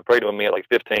 right? Got pregnant with me at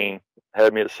 15,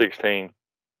 had me at 16.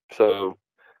 So,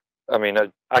 I mean,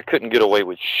 I couldn't get away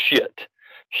with shit.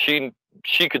 She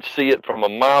could see it from a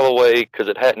mile away because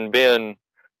it hadn't been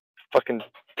fucking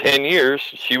 10 years.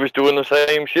 She was doing the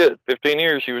same shit. 15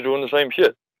 years, she was doing the same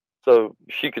shit. So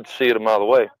she could see it a mile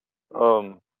away.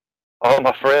 All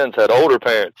my friends had older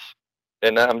parents.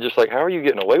 And I'm just like, how are you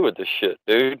getting away with this shit,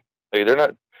 dude? They're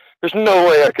not, there's no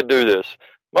way I could do this.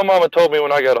 My mama told me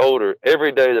when I got older,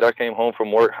 every day that I came home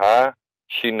from work high,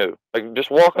 she knew.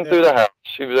 Just walking through the house,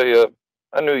 she was like,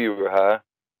 I knew you were high.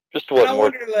 Just wasn't. I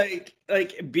wonder,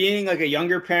 being a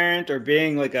younger parent or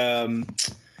being a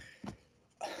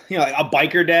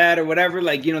biker dad or whatever.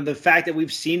 The fact that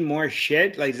we've seen more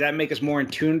shit. Does that make us more in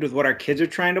tune with what our kids are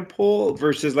trying to pull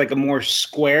versus a more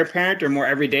square parent or more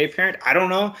everyday parent? I don't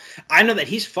know. I know that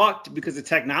he's fucked because of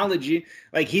technology.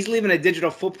 He's leaving a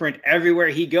digital footprint everywhere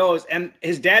he goes, and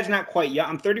his dad's not quite young.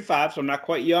 I'm 35, so I'm not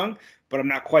quite young. But I'm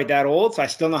not quite that old, so I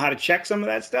still know how to check some of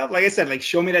that stuff. Like I said,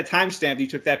 show me that timestamp you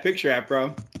took that picture at,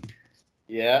 bro.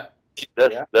 Yeah.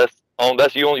 That's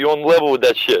you on level with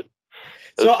that shit.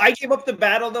 So I gave up the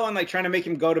battle though on trying to make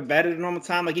him go to bed at a normal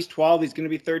time. He's 12, he's gonna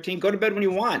be 13. Go to bed when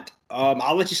you want.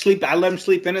 I'll let you sleep. I let him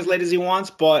sleep in as late as he wants,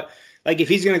 but if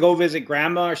he's gonna go visit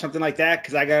grandma or something like that,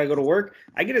 because I gotta go to work,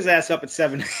 I get his ass up at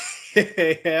 7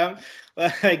 a.m.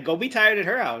 Go be tired at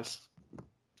her house.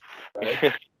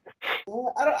 Right.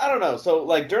 Well, I don't know. So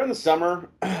during the summer,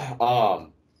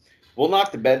 we'll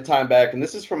knock the bedtime back, and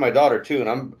this is for my daughter too.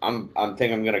 And I'm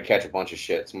thinking I'm gonna catch a bunch of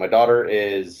shit. So my daughter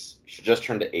she just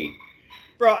turned 8.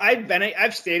 Bro,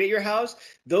 I've stayed at your house.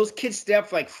 Those kids stay up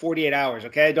for 48 hours.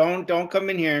 Okay, don't come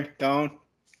in here. Don't.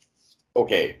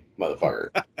 Okay, motherfucker.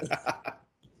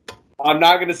 I'm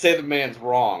not gonna say the man's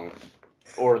wrong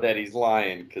or that he's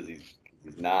lying because he's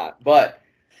not, but.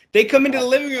 They come into the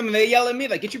living room and they yell at me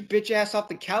get your bitch ass off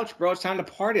the couch, bro. It's time to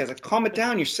party. I was like, calm it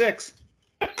down. You're 6.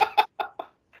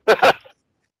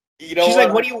 She's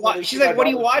like, what are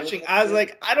you watching? I was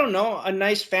like, I don't know, a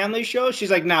nice family show. She's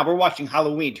like, nah, we're watching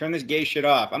Halloween. Turn this gay shit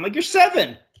off. I'm like, you're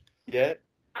 7. Yeah.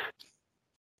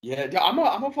 Yeah. I'm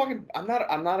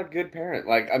not a good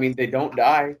parent. They don't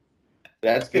die.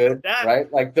 That's good, That-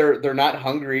 right? Like they're not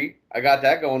hungry. I got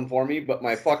that going for me. But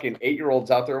my fucking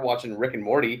 8-year-old's out there watching Rick and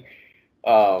Morty.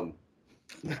 I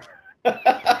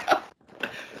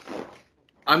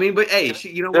mean, but hey,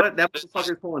 you know what? That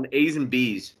motherfucker's pulling A's and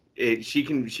B's. She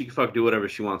can fuck do whatever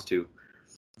she wants to.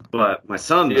 But my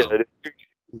son, though,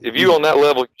 if you on that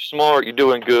level, you're smart, you're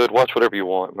doing good. Watch whatever you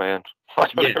want, man.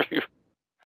 Watch whatever you.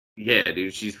 Yeah,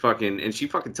 dude, she fucking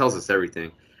tells us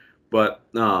everything. But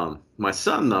my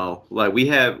son though, like we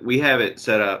have it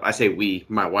set up. I say we,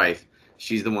 my wife.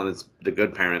 She's the one that's the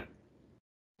good parent.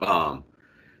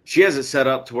 She has it set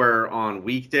up to where on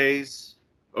weekdays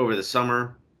over the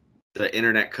summer, the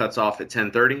internet cuts off at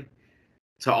 10:30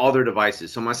 to all their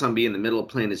devices. So my son be in the middle of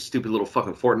playing his stupid little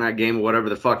fucking Fortnite game or whatever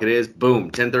the fuck it is.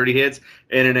 Boom, 10:30 hits,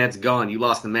 internet's gone. You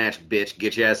lost the match, bitch.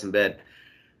 Get your ass in bed.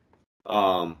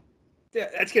 Yeah,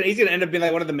 he's gonna end up being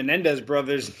like one of the Menendez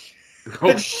brothers.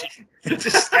 Oh shit.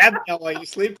 Just stab you while you're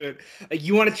sleeping. Like,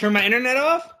 you want to turn my internet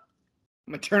off?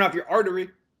 I'm gonna turn off your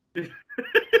artery.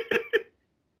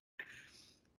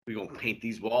 We gonna paint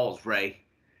these walls, Ray.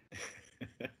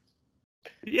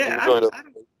 Yeah, I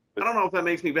don't know if that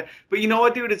makes me bad, but you know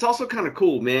what, dude? It's also kind of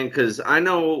cool, man, because I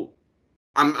know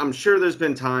I'm sure there's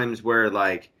been times where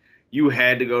like you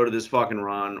had to go to this fucking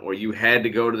run or you had to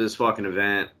go to this fucking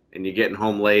event and you're getting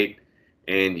home late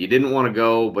and you didn't want to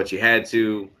go but you had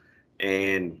to,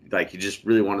 and like you just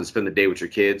really wanted to spend the day with your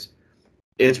kids.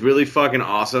 It's really fucking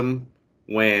awesome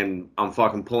when I'm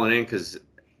fucking pulling in, because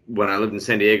when I lived in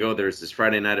San Diego, there was this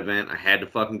Friday night event I had to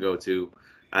fucking go to.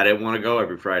 I didn't want to go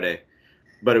every Friday,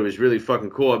 but it was really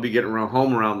fucking cool. I'd be getting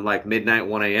home around like midnight,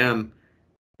 1 a.m.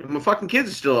 and my fucking kids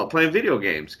are still up playing video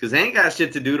games because they ain't got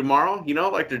shit to do tomorrow. You know,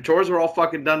 like their chores are all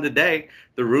fucking done today.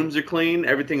 The rooms are clean.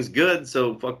 Everything's good.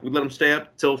 So fuck, we let them stay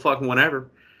up till fucking whenever.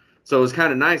 So it was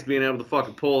kind of nice being able to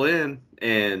fucking pull in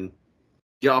and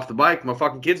get off the bike. My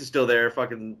fucking kids are still there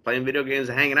fucking playing video games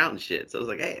and hanging out and shit. So I was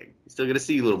like, hey, you still get to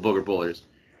see you little booger pullers.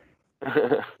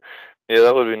 Yeah,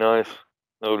 that would be nice.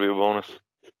 That would be a bonus.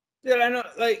 Yeah, I know.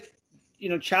 Like, you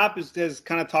know, Chop has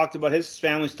kind of talked about his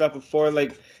family stuff before.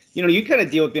 Like, you know, you kind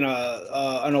of deal with being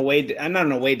an away. I'm not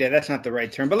an away day. That's not the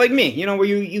right term. But like me, you know, where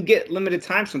you get limited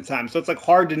time sometimes. So it's like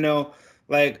hard to know,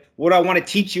 like, what I want to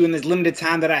teach you in this limited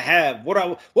time that I have.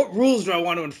 What rules do I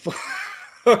want to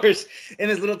enforce in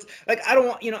this little? Like, I don't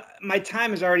want, you know, my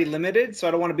time is already limited, so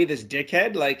I don't want to be this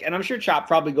dickhead. Like, and I'm sure Chop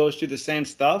probably goes through the same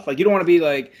stuff. Like, you don't want to be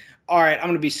like, all right, I'm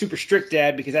going to be super strict,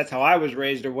 Dad, because that's how I was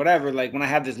raised or whatever. Like, when I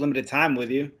have this limited time with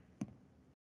you.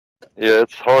 Yeah,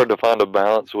 it's hard to find a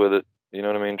balance with it. You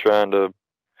know what I mean? Trying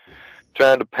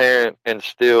to parent and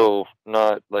still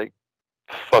not like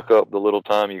fuck up the little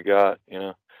time you got. You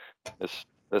know, that's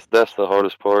the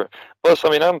hardest part. Plus, I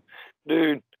mean,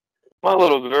 dude, my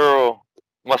little girl,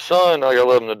 my son, like I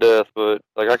love him to death, but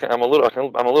like I'm a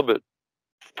little bit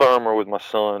firmer with my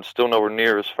son. Still nowhere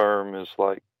near as firm as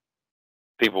like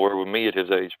people were with me at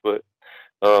his age. But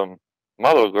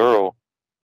my little girl,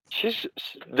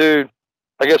 dude.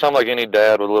 I guess I'm like any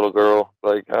dad with a little girl.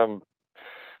 Like, I'm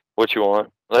what you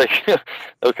want. Like,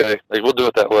 okay, like we'll do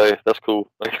it that way. That's cool.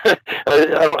 Like, I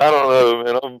don't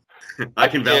know, man. I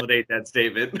can validate that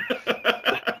statement.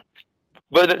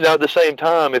 But now at the same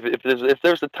time, if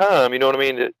there's a time, you know what I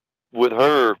mean, with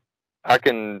her, I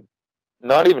can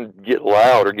not even get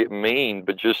loud or get mean,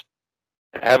 but just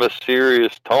have a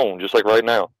serious tone, just like right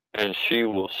now, and she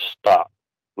will stop.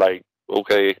 Like,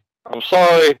 okay, I'm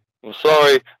sorry. I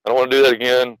don't want to do that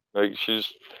again. Like I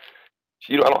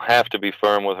don't have to be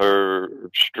firm with her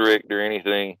or strict or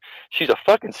anything. She's a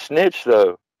fucking snitch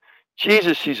though.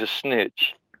 Jesus, she's a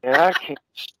snitch. And I can't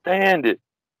stand it.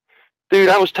 Dude,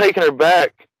 I was taking her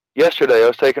back yesterday.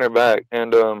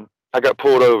 And I got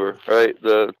pulled over, right?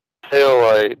 The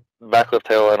back left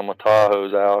tail light on my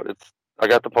Tahoe's out. I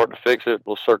got the part to fix it,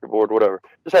 little circuit board, whatever.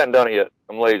 Just hadn't done it yet.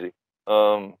 I'm lazy.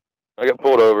 I got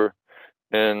pulled over.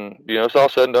 And, you know, it's all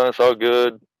said and done. It's all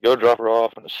good. Go drop her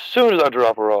off. And as soon as I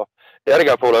drop her off, Daddy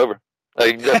got pulled over.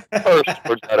 Like, the first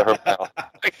words out of her mouth.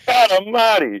 Like, God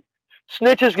almighty.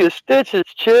 Snitches get stitches,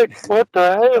 chick. What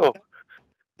the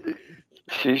hell?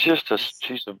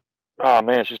 She's oh,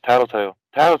 man, she's tattletale.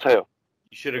 Tattletale.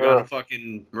 You should have gone to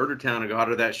fucking Murder Town and got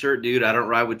her that shirt, dude. I don't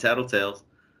ride with tattletales.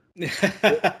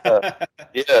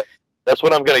 Yeah, that's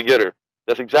what I'm going to get her.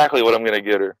 That's exactly what I'm going to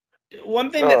get her.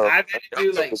 One thing that I've had to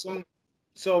do, like,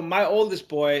 so my oldest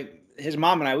boy, his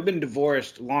mom and I, we've been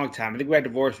divorced a long time. I think we got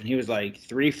divorced when he was like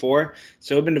 3, 4.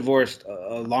 So we've been divorced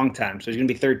a long time. So he's going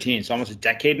to be 13. So almost a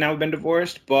decade now we've been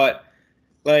divorced. But,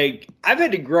 like, I've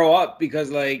had to grow up because,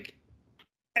 like,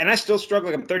 and I still struggle.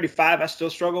 Like I'm 35, I still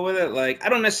struggle with it. Like I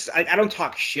don't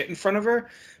talk shit in front of her,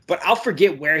 but I'll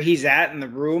forget where he's at in the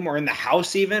room or in the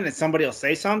house even, and somebody will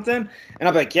say something, and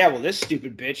I'll be like, yeah, well, this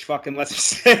stupid bitch fucking lets me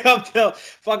stay up till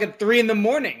fucking 3 a.m.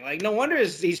 Like, no wonder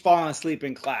he's falling asleep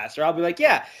in class. Or I'll be like,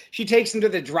 yeah, she takes him to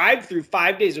the drive-through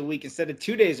 5 days a week instead of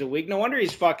 2 days a week. No wonder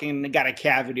he's fucking got a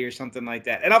cavity or something like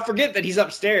that. And I'll forget that he's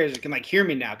upstairs and can like hear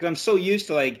me now because I'm so used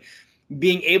to like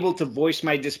being able to voice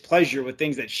my displeasure with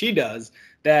things that she does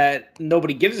that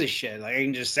nobody gives a shit. Like I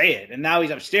can just say it. And now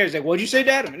he's upstairs like, what'd you say,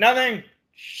 Dad? Nothing.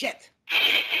 Shit.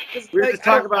 We're like, just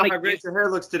talking about how great your hair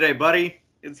looks today, buddy.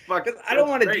 It's fucking. I don't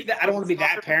want to do that. I don't want to be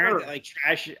that parent that like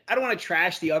trash. I don't want to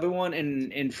trash the other one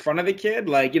in front of the kid.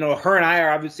 Like, you know, her and I are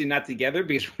obviously not together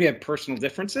because we have personal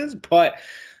differences. But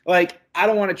like, I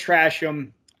don't want to trash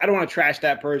him. I don't want to trash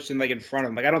that person like in front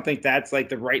of him. Like, I don't think that's like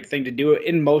the right thing to do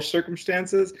in most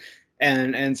circumstances.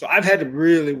 And so I've had to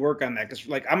really work on that because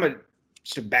like I'm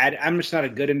just not a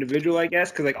good individual, I guess.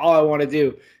 Because like all I want to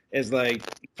do is like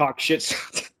talk shit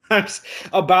sometimes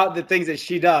about the things that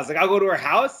she does. Like I'll go to her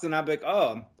house and I'll be like,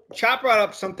 oh, Chop brought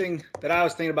up something that I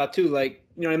was thinking about too. Like,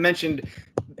 you know, I mentioned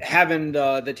having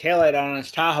the taillight on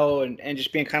his Tahoe and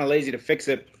just being kind of lazy to fix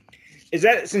it. Is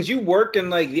that since you worked in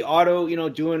like the auto, you know,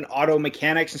 doing auto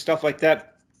mechanics and stuff like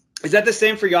that, is that the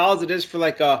same for y'all as it is for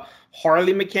like a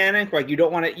Harley mechanic? Like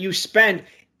you spend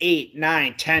 8,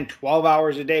 9, 10, 12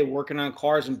 hours a day working on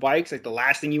cars and bikes. Like the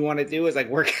last thing you want to do is like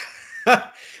work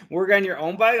on your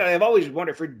own bike. I've always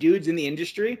wondered for dudes in the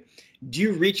industry, do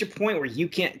you reach a point where you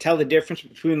can't tell the difference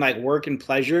between like work and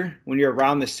pleasure when you're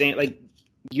around the same, like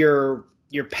your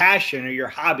passion or your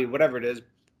hobby, whatever it is,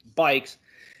 bikes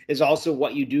is also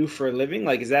what you do for a living?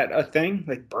 Like, is that a thing?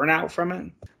 Like burnout from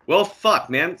it? Well, fuck,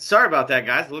 man. Sorry about that,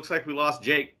 guys. It looks like we lost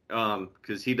Jake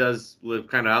because he does live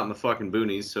kind of out in the fucking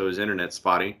boonies, so his internet's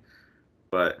spotty.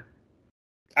 But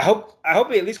I hope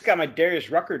he at least got my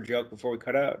Darius Rucker joke before we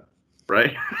cut out.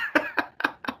 Right?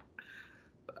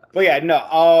 But yeah,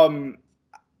 no.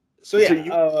 So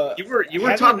yeah, you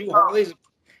were talking about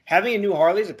having a new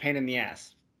Harley is a pain in the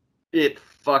ass. It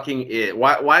fucking is.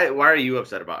 Why are you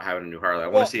upset about having a new Harley? I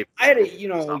want to see if I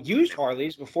had used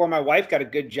Harleys before my wife got a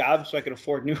good job, so I could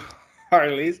afford new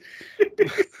Harleys.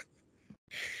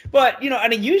 But, you know,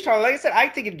 on a used Harley, like I said, I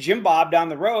take a Jim Bob down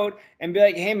the road and be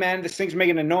like, hey, man, this thing's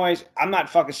making a noise. I'm not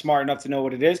fucking smart enough to know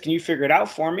what it is. Can you figure it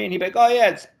out for me? And he'd be like, oh,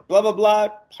 yeah, it's blah, blah, blah,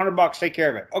 $100, take care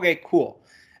of it. Okay, cool.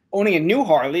 Owning a new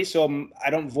Harley, so I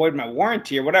don't void my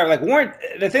warranty or whatever. Like,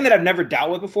 the thing that I've never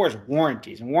dealt with before is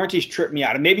warranties. And warranties trip me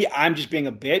out. And maybe I'm just being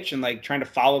a bitch and, like, trying to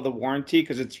follow the warranty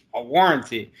because it's a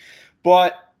warranty.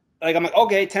 But, like, I'm like,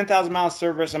 okay, 10,000 mile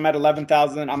service. I'm at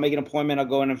 11,000. I'll make an appointment. I'll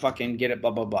go in and fucking get it,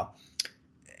 blah, blah, blah.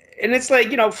 And it's like,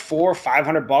 you know, $400 or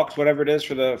 $500, whatever it is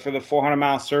for the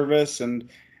 400-mile service. And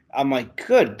I'm like,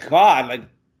 good God, like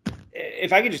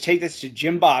if I could just take this to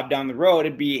Jim Bob down the road,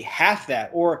 it'd be half that.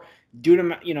 Or do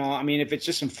to, you know, I mean, if it's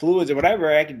just some fluids or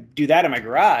whatever, I could do that in my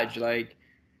garage. Like,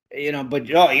 you know, but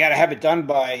you got to have it done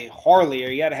by Harley, or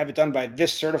you got to have it done by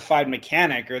this certified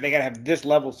mechanic, or they got to have this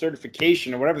level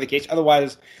certification, or whatever the case.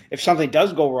 Otherwise, if something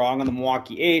does go wrong on the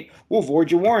Milwaukee 8, we'll void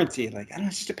your warranty. Like, I don't know,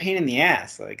 it's just a pain in the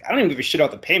ass. Like, I don't even give a shit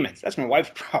about the payments. That's my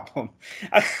wife's problem.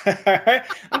 I'm talking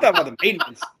about the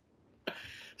maintenance.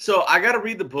 So I got to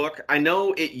read the book. I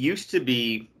know it used to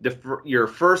be your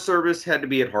first service had to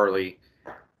be at Harley,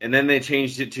 and then they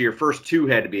changed it to your first 2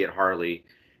 had to be at Harley.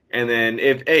 And then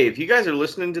if you guys are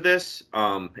listening to this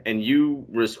and you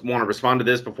want to respond to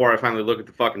this before I finally look at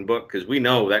the fucking book, because we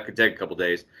know that could take a couple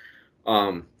days,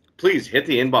 please hit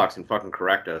the inbox and fucking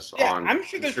correct us on I'm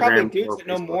sure there's Instagram probably dudes that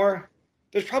know more.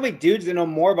 There's probably dudes that know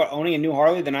more about owning a new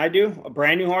Harley than I do, a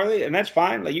brand new Harley, and that's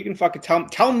fine. Like, you can fucking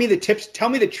tell me the tips, tell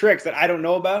me the tricks that I don't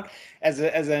know about as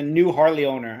a new Harley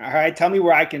owner. All right, tell me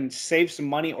where I can save some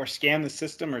money or scam the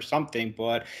system or something.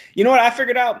 But you know what I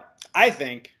figured out? I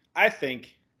think,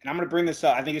 and I'm going to bring this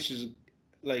up. I think this is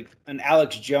like an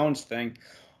Alex Jones thing.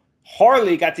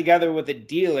 Harley got together with the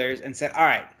dealers and said, all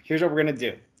right, here's what we're going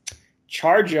to do.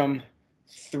 Charge them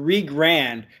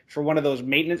 $3,000 for one of those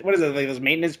maintenance, what is it, like those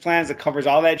maintenance plans that covers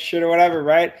all that shit or whatever,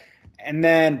 right? And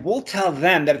then we'll tell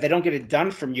them that if they don't get it done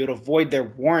from you, it'll void their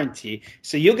warranty.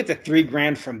 So you'll get the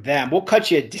 $3,000 from them. We'll cut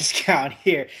you a discount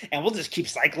here, and we'll just keep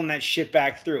cycling that shit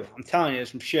back through. I'm telling you,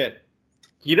 some shit.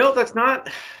 You know, that's not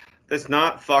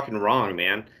fucking wrong,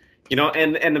 man. You know,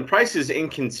 and the price is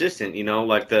inconsistent, you know,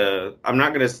 like I'm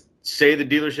not going to say the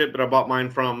dealership that I bought mine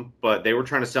from, but they were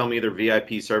trying to sell me their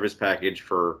VIP service package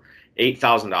for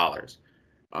 $8,000.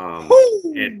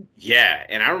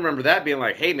 And I remember that being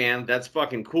like, hey man, that's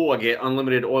fucking cool. I get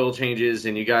unlimited oil changes,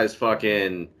 and you guys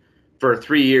fucking for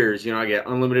 3 years, you know, I get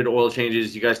unlimited oil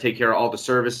changes. You guys take care of all the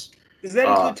service. Does that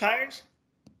include tires?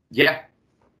 Yeah.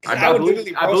 'Cause I would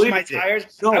literally roast my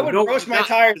tires. No, I would no, roast my not.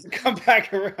 tires and come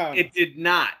back around. It did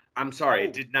not. I'm sorry,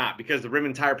 it did not, because the rim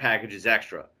and tire package is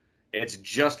extra. It's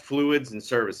just fluids and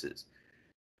services.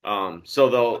 So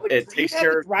though it takes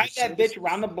care of ride that bitch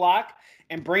around the block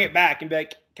and bring it back and be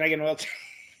like, "Can I get an oil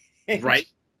change?" Right.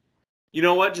 You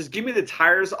know what? Just give me the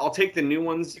tires. I'll take the new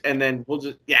ones, and then we'll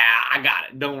just I got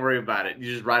it. Don't worry about it.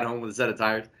 You just ride home with a set of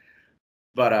tires.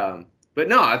 But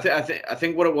no, I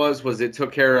think what it was it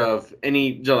took care of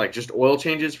any just oil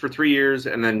changes for 3 years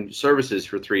and then services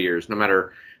for 3 years, no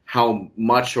matter how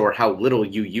much or how little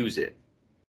you use it.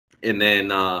 And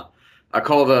then I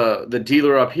call the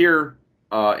dealer up here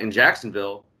in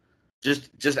Jacksonville,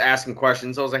 just asking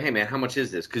questions. I was like, "Hey man, how much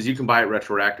is this?" Because you can buy it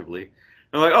retroactively.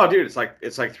 I'm like, "Oh dude, it's like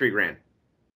 $3,000.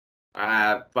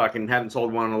 I fucking haven't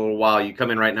sold one in a little while. You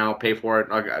come in right now, pay for it.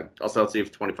 I'll sell it to you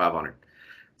for $2,500.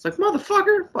 It's like,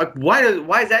 motherfucker, like why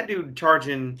is that dude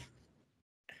charging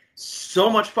so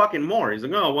much fucking more? He's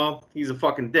like, "Oh well, he's a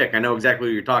fucking dick. I know exactly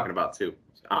what you're talking about too."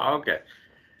 Oh, okay.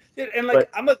 And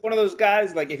I'm like one of those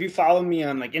guys, like if you follow me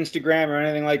on like Instagram or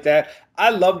anything like that,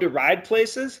 I love to ride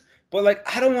places, but like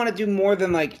I don't want to do more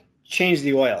than like change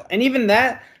the oil. And even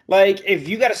that, like if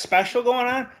you got a special going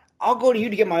on, I'll go to you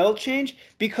to get my oil change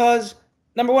because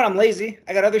number one, I'm lazy.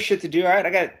 I got other shit to do, all right? I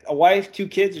got a wife, 2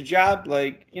 kids, a job,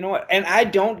 like, you know what? And I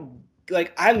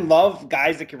love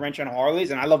guys that can wrench on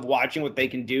Harleys and I love watching what they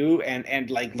can do and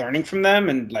like learning from them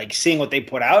and like seeing what they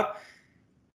put out.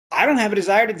 I don't have a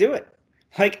desire to do it.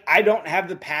 Like I don't have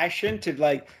the passion to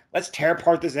like let's tear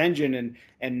apart this engine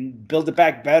and build it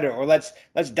back better, or let's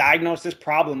diagnose this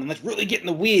problem and let's really get in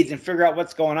the weeds and figure out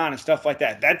what's going on and stuff like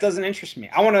that. That doesn't interest me.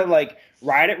 I want to like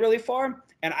ride it really far,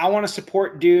 and I want to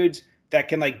support dudes that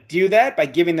can like do that by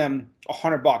giving them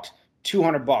 $100,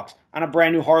 $200 on a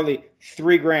brand new Harley,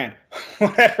 $3,000,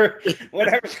 whatever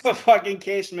the fucking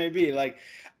case may be. Like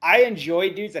I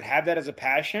enjoy dudes that have that as a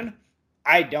passion.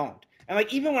 I don't. And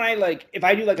like even when I like if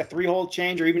I do like a 3-hole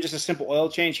change or even just a simple oil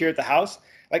change here at the house,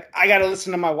 like I gotta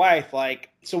listen to my wife.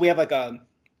 Like so we have like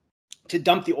to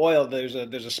dump the oil. There's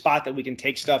a spot that we can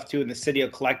take stuff to, and the city will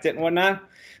collect it and whatnot.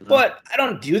 Mm-hmm. But I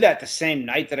don't do that the same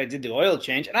night that I did the oil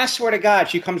change. And I swear to God,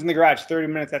 she comes in the garage 30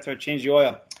 minutes after I change the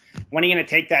oil. When are you gonna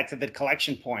take that to the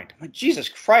collection point? I'm like, Jesus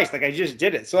Christ! Like I just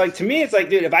did it. So like to me, it's like,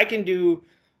 dude, if I can do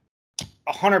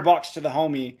 $100 to the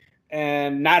homie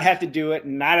and not have to do it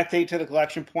and not have to take it to the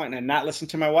collection point and not listen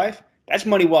to my wife, that's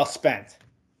money well spent.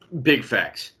 Big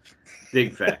facts.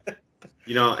 Big fact.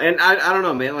 You know, and I don't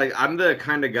know, man. Like, I'm the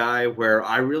kind of guy where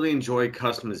I really enjoy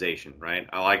customization, right?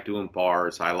 I like doing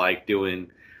bars. I like doing,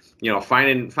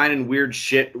 finding weird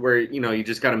shit where, you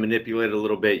just got to manipulate it a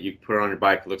little bit. You put it on your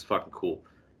bike. It looks fucking cool.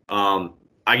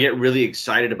 I get really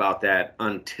excited about that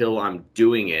until I'm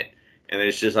doing it. And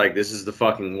it's just like, this is the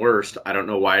fucking worst. I don't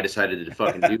know why I decided to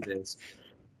fucking do this.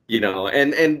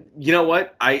 And you know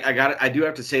what? I do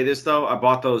have to say this though. I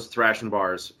bought those thrashing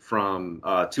bars from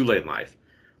 2 Lane Life.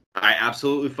 I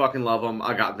absolutely fucking love them.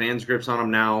 I got Vans grips on them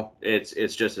now.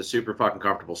 It's just a super fucking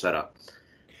comfortable setup.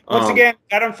 Once again,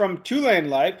 got them from 2 Lane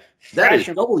Life. That is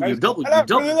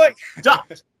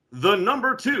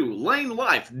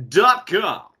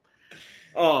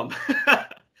www.the2lanelife.com.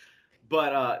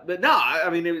 But no, I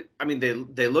mean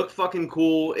they look fucking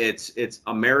cool. It's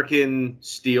American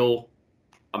steel,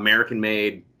 American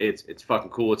made. It's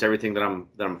fucking cool. It's everything that I'm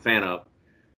a fan of.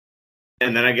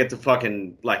 And then I get to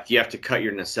fucking you have to cut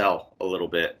your nacelle a little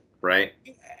bit, right?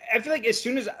 I feel like as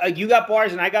soon as you got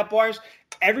bars and I got bars,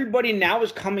 everybody now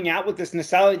is coming out with this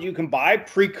nacelle that you can buy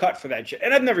pre-cut for that shit.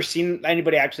 And I've never seen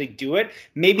anybody actually do it.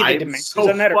 Maybe the dimensions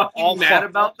on that are all mad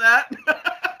about that.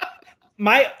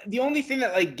 The only thing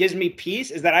that gives me peace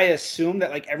is that I assume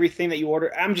that everything that you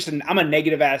order, I'm a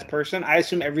negative ass person. I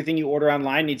assume everything you order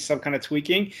online needs some kind of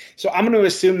tweaking. So I'm going to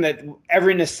assume that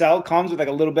every nacelle comes with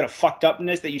a little bit of fucked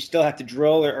upness that you still have to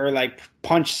drill or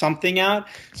punch something out.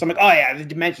 So I'm like, oh yeah, the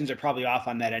dimensions are probably off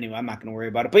on that anyway. I'm not going to worry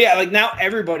about it. But yeah, now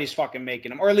everybody's fucking making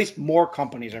them, or at least more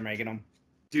companies are making them.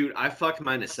 Dude, I fucked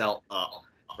my nacelle up,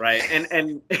 right?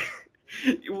 And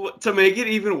to make it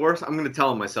even worse, I'm going to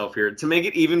tell myself here, to make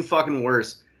it even fucking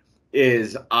worse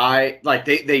is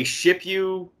they ship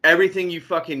you everything you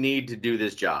fucking need to do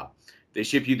this job. They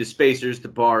ship you the spacers, the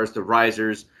bars, the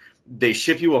risers. They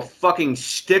ship you a fucking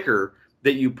sticker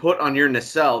that you put on your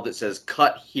nacelle that says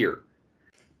cut here,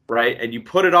 right? And you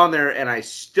put it on there, and I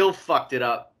still fucked it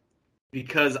up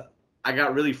because I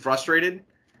got really frustrated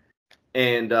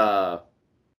and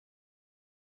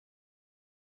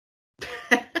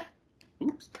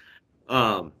oops.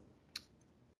 I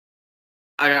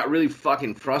got really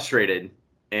fucking frustrated,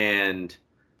 and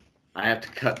I have to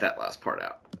cut that last part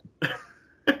out.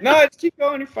 No, just keep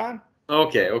going. You're fine.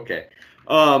 Okay.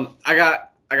 I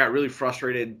got really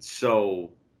frustrated.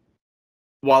 So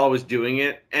while I was doing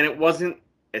it, and it wasn't.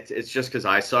 It's just because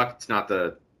I suck.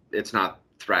 It's not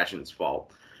Thrashing's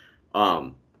fault.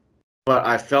 But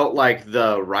I felt like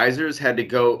the risers had to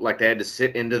go, like they had to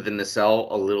sit into the nacelle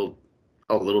a little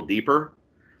deeper,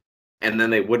 and then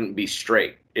they wouldn't be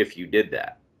straight if you did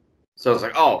that. So I was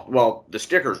like, oh, well, the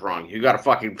sticker's wrong. You got to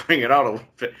fucking bring it out a little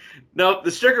bit. No,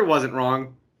 the sticker wasn't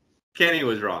wrong. Kenny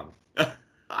was wrong.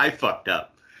 I fucked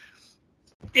up.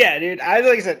 Yeah, dude. Like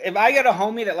I said, if I got a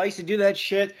homie that likes to do that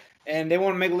shit and they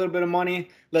want to make a little bit of money,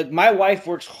 look, my wife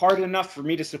works hard enough for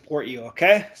me to support you,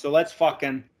 okay? So let's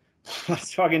fucking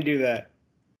do that.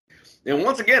 And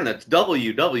once again, that's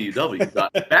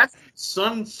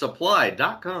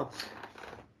www.bastardsunsupply.com.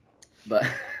 But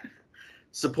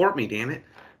support me, damn it.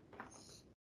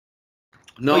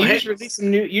 No, well, you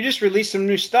just released some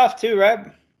new stuff too,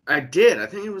 right? I did. I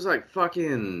think it was like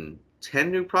fucking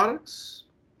 10 new products,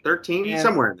 13,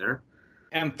 somewhere in there.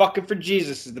 And Fucking for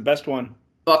Jesus is the best one.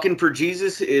 Fucking for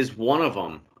Jesus is one of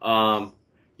them.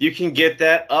 You can get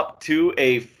that up to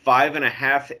a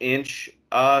 5.5-inch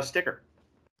sticker.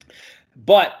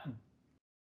 But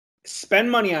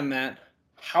spend money on that.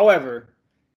 However,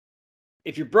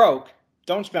 if you're broke,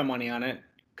 don't spend money on it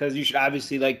because you should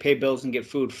obviously like pay bills and get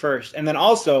food first. And then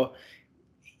also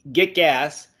get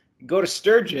gas, go to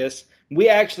Sturgis. We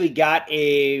actually got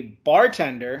a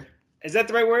bartender. Is that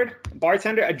the right word?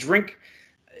 Bartender? A drink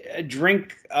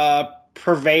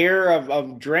purveyor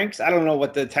of drinks. I don't know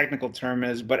what the technical term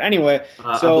is, but anyway.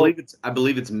 So I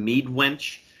believe it's mead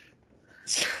wench.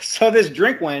 So this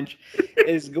drink wench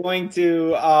is going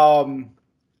to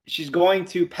she's going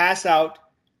to pass out.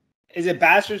 Is it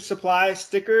Bastard Supply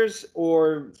stickers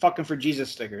or Fucking for Jesus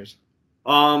stickers?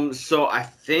 So I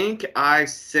think I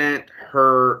sent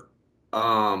her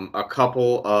a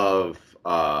couple of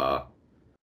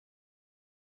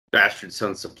Bastard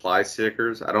Son Supply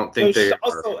stickers. I don't think they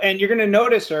also, and you're gonna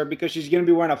notice her because she's gonna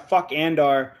be wearing a Fuck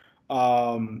Andar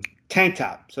tank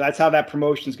top. So that's how that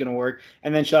promotion is gonna work.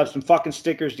 And then she'll have some fucking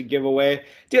stickers to give away.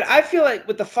 Dude, I feel like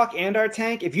with the Fuck Andar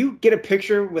tank, if you get a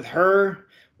picture with her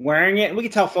wearing it, and we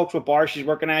can tell folks what bar she's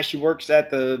working at. She works at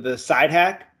the Side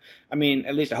Hack. I mean,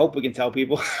 at least I hope we can tell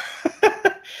people.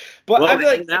 But well, I feel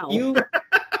like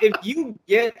if you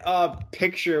get a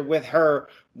picture with her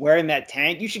wearing that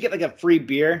tank, you should get like a free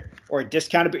beer or a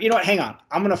discounted beer. You know what? Hang on.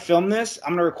 I'm going to film this. I'm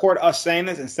going to record us saying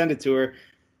this and send it to her.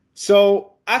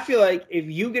 So I feel like if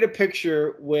you get a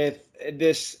picture with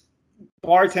this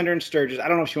bartender in Sturgis, I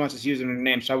don't know if she wants us using her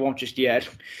name, so I won't just yet.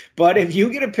 But if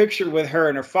you get a picture with her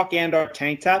in her Fuck Andar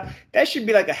tank top, that should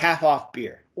be like a half off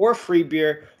beer or a free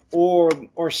beer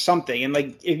or something. And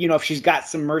like if she's got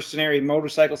some mercenary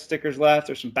motorcycle stickers left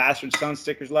or some Bastard Son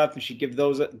stickers left, and she gives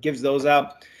those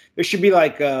out, there should be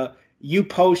like you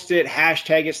post it,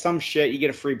 hashtag it, some shit, you get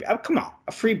a free beer. Oh, come on,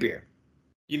 a free beer.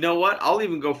 You know what? I'll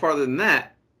even go farther than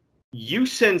that. You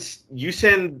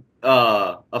send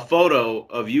a photo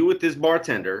of you with this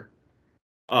bartender,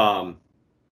 at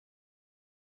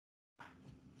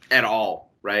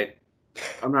all, right?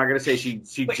 I'm not gonna say she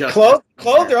Wait, just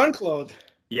clothed or unclothed.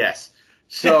 Yes.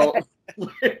 So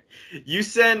you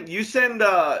send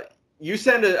a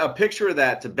picture of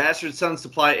that to Bastard Son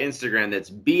Supply Instagram. That's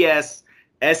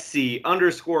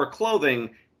BSSC_clothing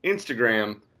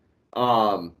Instagram.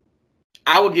 I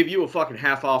will give you a fucking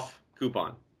half off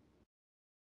coupon.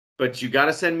 But you got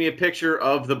to send me a picture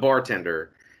of the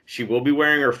bartender. She will be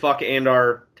wearing her Fuck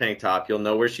Andar tank top. You'll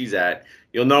know where she's at.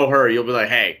 You'll know her. You'll be like,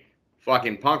 hey,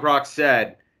 fucking Punk Rock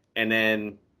said, and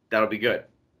then that'll be good.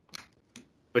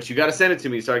 But you got to send it to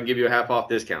me so I can give you a half off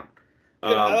discount.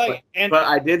 But I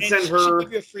did send her. She should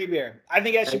give you a free beer. I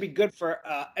think that should be good for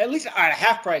at least a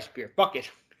half price beer. Fuck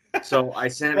it. So I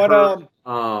sent her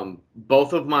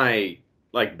both of my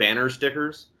like banner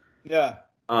stickers. Yeah.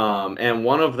 And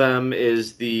one of them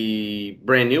is the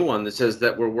brand new one that says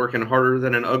that we're working harder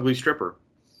than an ugly stripper.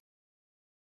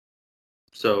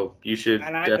 So you should.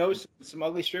 And I know some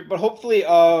ugly stripper, but hopefully,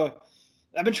 I've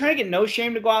been trying to get No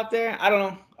Shame to go out there. I don't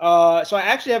know. So I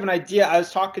actually have an idea. I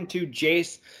was talking to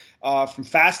Jace from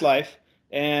Fast Life,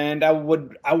 and I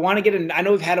want to get I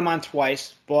know we've had him on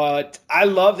twice, but I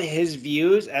love his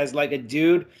views as like a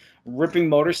dude ripping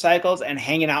motorcycles and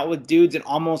hanging out with dudes, and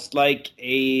almost like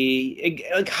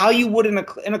like how you would in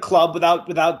a club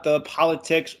without the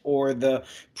politics or the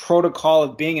protocol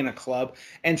of being in a club,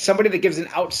 and somebody that gives an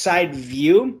outside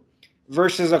view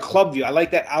versus a club view. I like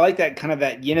that. I like that kind of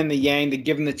that yin and the yang, the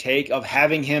give and the take of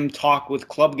having him talk with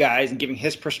club guys and giving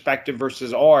his perspective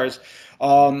versus ours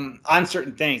on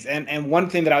certain things. And one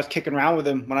thing that I was kicking around with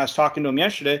him when I was talking to him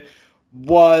yesterday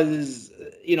was,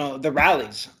 the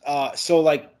rallies. So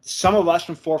like some of us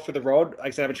from Four for the Road, like I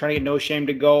said, I've been trying to get No Shame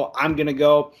to go. I'm going to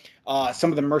go.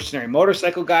 Some of the Mercenary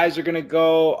Motorcycle guys are going to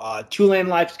go. Two Lane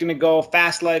Life's going to go.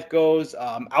 Fast Life goes.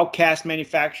 Outcast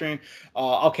Manufacturing,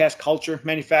 Outcast Culture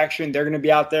Manufacturing, they're going to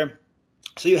be out there.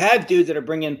 So you have dudes that are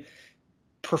bringing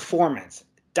performance,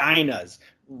 dynas,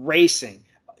 racing.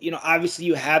 Obviously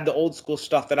you have the old school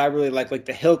stuff that I really like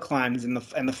the hill climbs and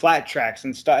the flat tracks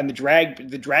and stuff, and the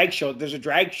drag show. There's a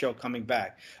drag show coming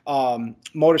back.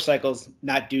 Motorcycles,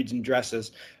 not dudes in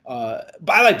dresses. But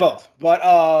I like both. But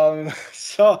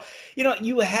so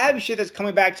you have shit that's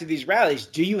coming back to these rallies.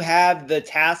 Do you have the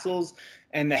tassels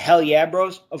and the hell yeah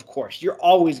bros? Of course, you're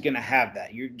always gonna have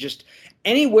that. You're just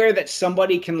anywhere that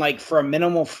somebody can, like, for a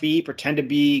minimal fee, pretend to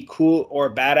be cool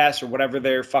or badass or whatever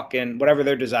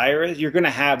their desire is, you're going to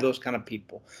have those kind of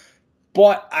people.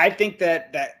 But I think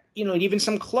that even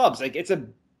some clubs, like, it's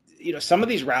some of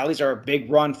these rallies are a big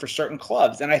run for certain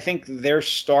clubs. And I think they're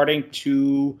starting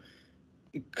to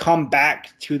come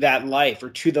back to that life or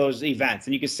to those events.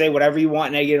 And you can say whatever you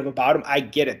want negative about them. I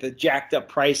get it. The jacked up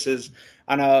prices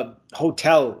on a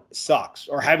hotel sucks,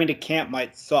 or having to camp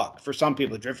might suck for some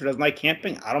people. Drifter doesn't like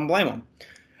camping. I don't blame them.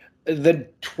 The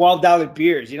 $12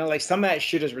 beers, like some of that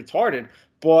shit is retarded.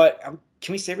 But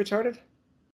can we say retarded?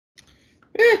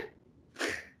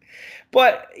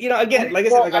 But again, like I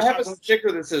said, I have a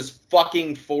sticker that says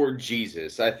 "fucking for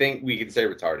Jesus." I think we can say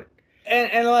retarded.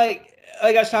 And like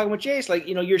I was talking with Jace, like,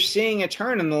 you're seeing a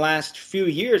turn in the last few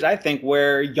years, I think,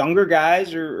 where younger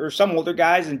guys or some older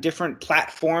guys in different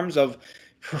platforms of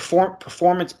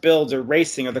performance builds or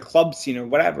racing or the club scene or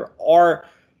whatever are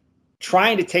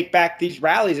trying to take back these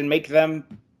rallies and make them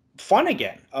fun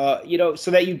again, so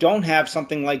that you don't have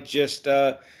something like just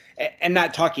and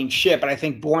not talking shit, but I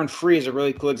think Born Free is a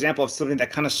really cool example of something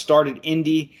that kind of started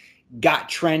indie, got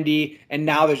trendy, and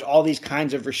now there's all these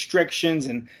kinds of restrictions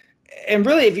and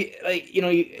really, if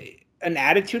you an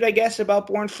attitude, I guess, about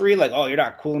Born Free, like, oh, you're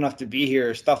not cool enough to be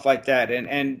here, stuff like that.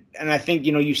 And I think,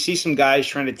 you see some guys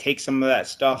trying to take some of that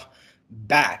stuff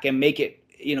back and make it,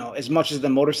 as much as the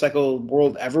motorcycle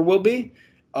world ever will be,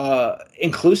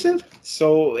 inclusive.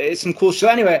 So it's some cool show.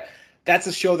 Anyway, that's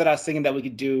a show that I was thinking that we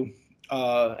could do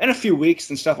in a few weeks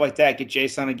and stuff like that. Get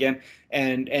Jason on again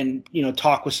and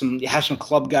talk with have some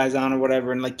club guys on or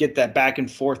whatever, and like get that back and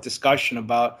forth discussion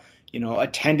about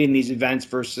attending these events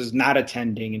versus not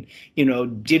attending.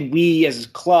 And, did we as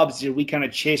clubs, did we kind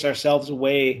of chase ourselves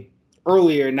away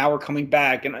earlier and now we're coming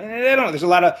back? And I don't know, there's a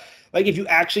lot of, like, if you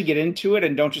actually get into it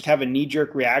and don't just have a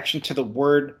knee-jerk reaction to the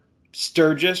word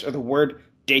Sturgis or the word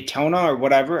Daytona or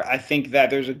whatever, I think that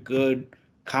there's a good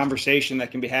conversation that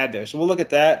can be had there. So we'll look at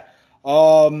that.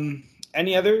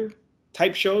 Any other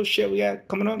type shows shit we got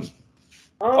coming up?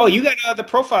 You got the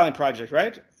profiling project,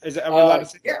 right? Are we allowed to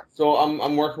say? Yeah. So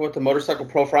I'm working with the motorcycle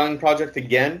profiling project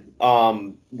again.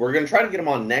 We're gonna try to get them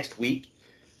on next week.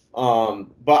 But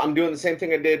I'm doing the same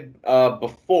thing I did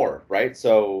before, right?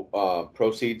 So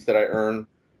proceeds that I earn,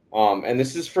 and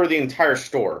this is for the entire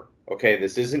store. Okay,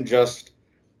 this isn't just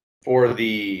for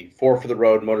the Four for the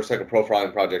Road motorcycle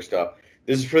profiling project stuff.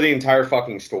 This is for the entire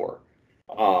fucking store.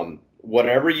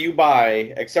 Whatever you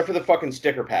buy, except for the fucking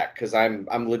sticker pack, because I'm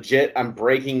legit. I'm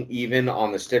breaking even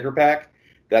on the sticker pack.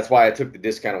 That's why I took the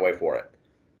discount away for it.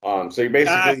 So you're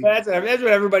basically that's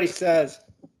what everybody says.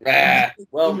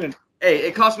 Well, hey,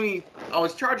 it cost me. I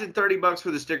was charging $30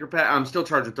 for the sticker pack. I'm still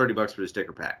charging $30 for the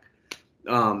sticker pack.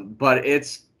 But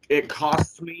it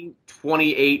costs me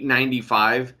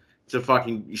 $28.95 to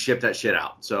fucking ship that shit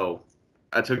out. So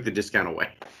I took the discount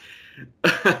away.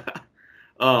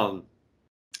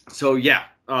 So yeah,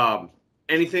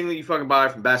 anything that you fucking buy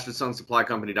from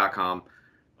BastardSonSupplyCompany.com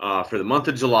for the month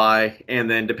of July, and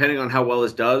then depending on how well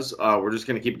this does, we're just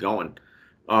going to keep going,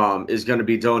 is going to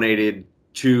be donated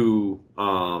to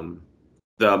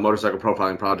the Motorcycle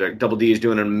Profiling Project. Double D is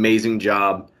doing an amazing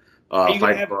job. Are you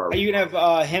going to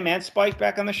have him and Spike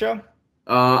back on the show?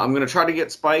 I'm going to try to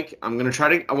get Spike. I'm going to try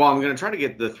to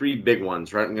get the three big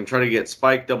ones, right? I'm going to try to get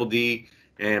Spike, Double D,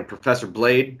 and Professor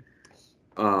Blade,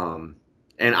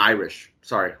 and Irish.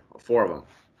 Sorry, 4 of them.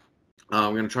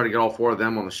 I'm going to try to get all 4 of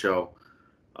them on the show,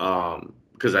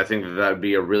 because I think that would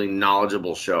be a really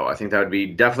knowledgeable show. I think that would be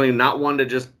definitely not one to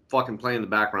just fucking play in the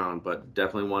background, but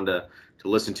definitely one to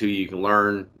listen to. You can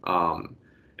learn, and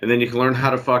then you can learn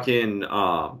how to fucking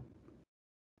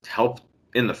help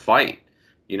in the fight.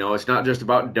 It's not just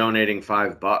about donating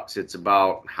 $5. It's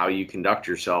about how you conduct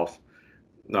yourself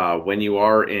when you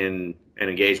are in an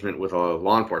engagement with a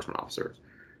law enforcement officer.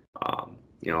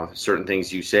 Certain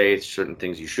things you say, certain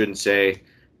things you shouldn't say,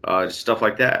 stuff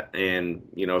like that. And,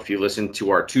 if you listen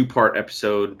to our 2-part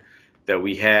episode that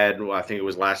we had. Well, I think it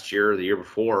was last year or the year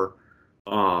before.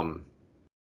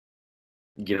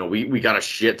 We got a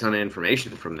shit ton of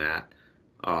information from that.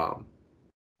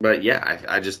 But yeah,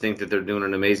 I just think that they're doing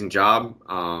an amazing job.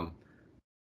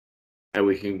 And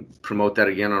we can promote that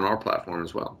again on our platform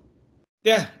as well.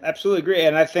 Yeah, absolutely agree.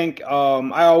 And I think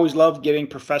I always love getting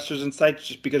Professor's insights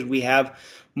just because we have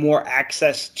more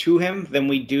access to him than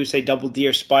we do, say, Double D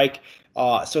or Spike.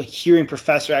 So hearing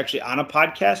Professor actually on a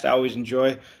podcast, I always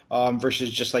enjoy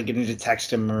versus just like getting to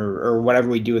text him or whatever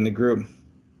we do in the group.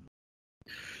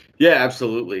 Yeah,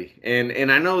 absolutely.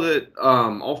 And I know that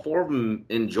all four of them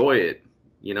enjoy it.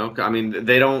 I mean,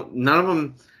 none of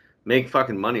them make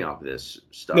fucking money off of this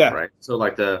stuff, right? So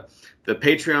like the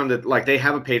Patreon that like they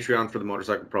have a Patreon for the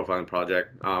Motorcycle Profiling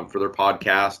Project for their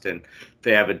podcast, and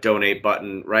they have a donate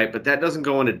button, right? But that doesn't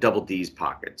go into Double D's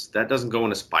pockets. That doesn't go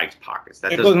into Spike's pockets.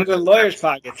 That goes into the lawyer's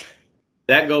pockets.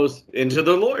 That goes into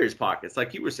the lawyer's pockets,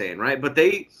 like you were saying, right? But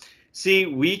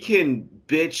we can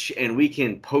bitch and we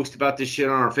can post about this shit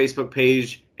on our Facebook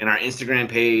page and our Instagram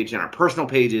page and our personal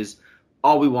pages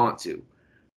all we want to.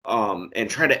 And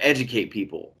try to educate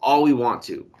people all we want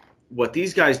to. What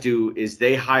these guys do is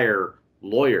they hire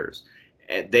lawyers.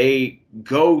 They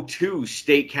go to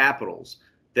state capitals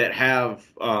that have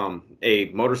a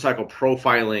motorcycle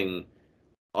profiling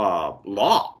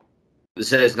law that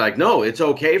says, like, no, it's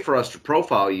okay for us to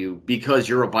profile you because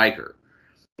you're a biker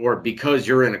or because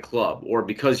you're in a club or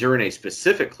because you're in a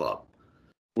specific club.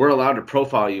 We're allowed to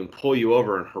profile you and pull you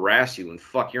over and harass you and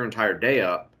fuck your entire day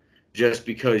up just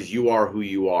because you are who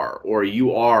you are, or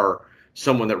you are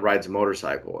someone that rides a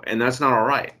motorcycle. And that's not all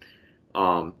right.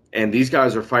 And these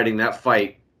guys are fighting that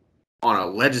fight on a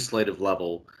legislative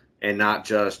level and not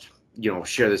just,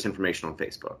 share this information on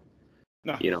Facebook.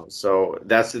 No. So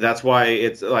that's why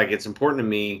it's important to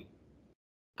me.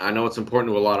 I know it's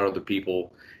important to a lot of other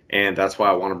people, and that's why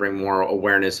I want to bring more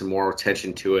awareness and more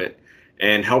attention to it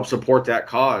and help support that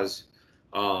cause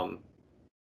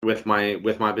with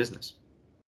my business.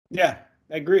 Yeah,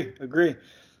 I agree.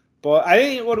 But I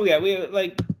think, what do we have? We have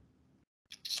like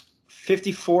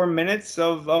 54 minutes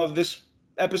of this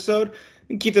episode.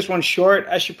 We can keep this one short.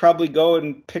 I should probably go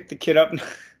and pick the kid up.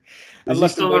 Is he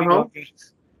still at home?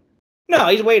 No,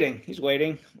 he's waiting. He's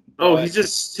waiting. Oh, he's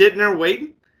just sitting there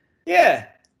waiting? Yeah.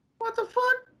 What the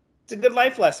fuck? It's a good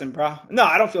life lesson, bro. No,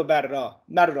 I don't feel bad at all.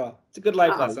 Not at all. It's a good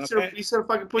life lesson. You said if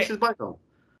I could push his bike home.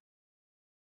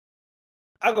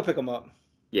 I'll go pick him up.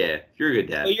 Yeah, you're a good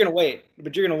dad. Well, you're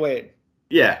gonna wait.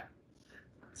 Yeah.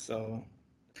 So.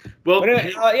 Well,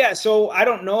 yeah. So I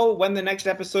don't know when the next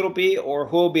episode will be or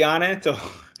who will be on it. So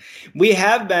we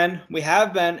have been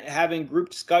having group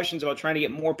discussions about trying to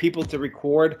get more people to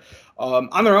record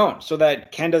on their own, so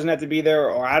that Ken doesn't have to be there,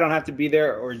 or I don't have to be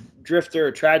there, or Drifter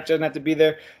or Trash doesn't have to be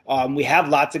there. We have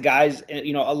lots of guys,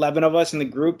 11 of us in the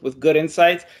group with good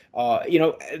insights.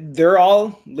 They're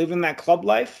all living that club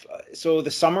life. So the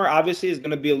summer obviously is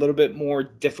going to be a little bit more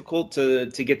difficult to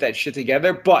get that shit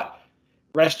together. But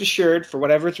rest assured, for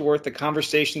whatever it's worth, the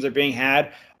conversations are being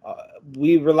had.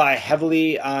 We rely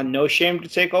heavily on No Shame to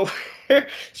take over.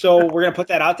 So we're going to put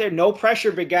that out there. No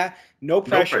pressure, big guy. No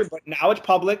pressure. But now it's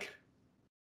public.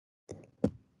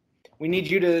 We need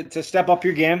you to step up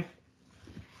your game.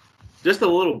 Just a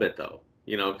little bit, though,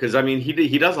 because I mean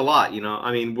he does a lot.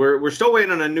 I mean we're still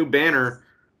waiting on a new banner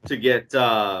to get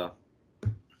Road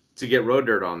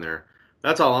Dirt on there.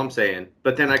 That's all I'm saying.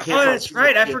 But then I can't. Oh, that's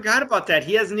right. I forgot about that.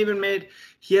 He hasn't even made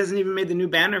the new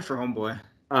banner for Homeboy.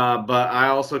 But I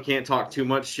also can't talk too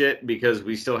much shit because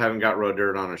we still haven't got Road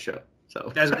Dirt on our show.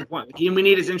 So that's a good point. We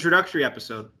need his introductory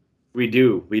episode. We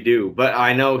do. But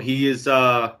I know he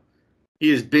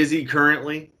is busy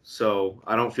currently, so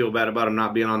I don't feel bad about him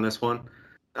not being on this one.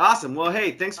 Awesome. Well,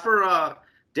 hey, thanks for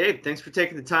Dave. Thanks for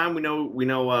taking the time. We know.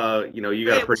 You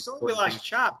got a pretty. We lost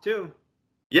Chop too.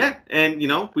 Yeah, and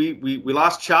we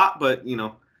lost Chop, but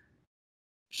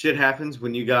shit happens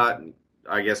when you got,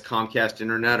 I guess, Comcast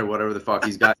internet or whatever the fuck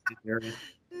he's got in there.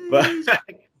 But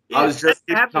I was just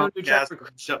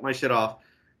Comcast, shut my shit off.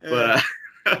 But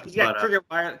he's got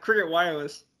Cricket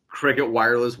Wireless. Cricket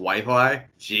Wireless Wi-Fi.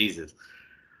 Jesus.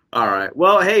 All right.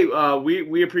 Well, hey,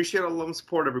 we appreciate all the love and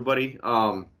support, everybody.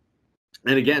 And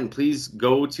again, please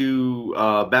go to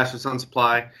Bachelor Sun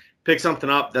Supply, pick something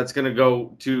up that's going to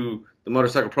go to the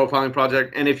Motorcycle Profiling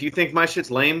Project. And if you think my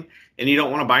shit's lame and you don't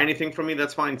want to buy anything from me,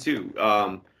 that's fine too.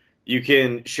 You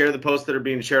can share the posts that are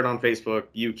being shared on Facebook.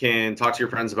 You can talk to your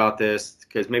friends about this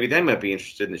because maybe they might be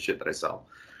interested in the shit that I sell.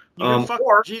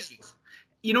 Or Jesus.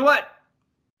 You know what?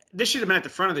 This should have been at the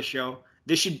front of the show.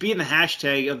 This should be in the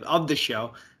hashtag of the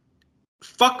show.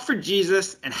 Fuck for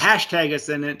Jesus and hashtag us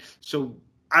in it so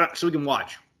we can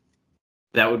watch.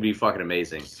 That would be fucking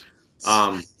amazing.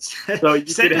 So you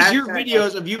send could us your hashtag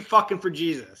videos of you fucking for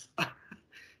Jesus.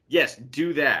 Yes,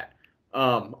 do that.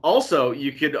 Also,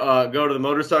 you could go to the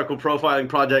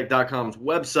motorcycleprofilingproject.com's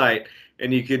website,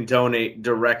 and you can donate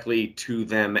directly to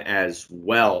them as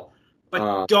well.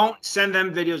 But don't send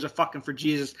them videos of fucking for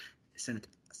Jesus. Send it to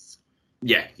us.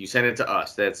 Yeah, you send it to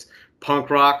us. That's Punk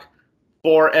Rock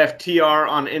 4FTR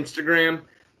on Instagram.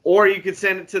 Or you could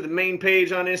send it to the main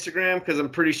page on Instagram, because I'm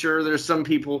pretty sure there's some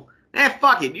people.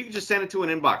 Fuck it. You can just send it to an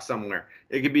inbox somewhere.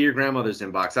 It could be your grandmother's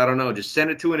inbox. I don't know. Just send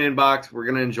it to an inbox. We're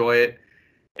going to enjoy it.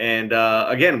 And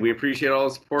again, we appreciate all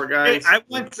the support, guys. Hey,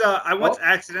 I once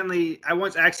accidentally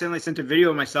sent a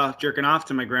video of myself jerking off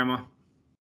to my grandma.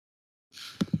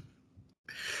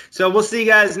 So we'll see you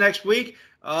guys next week.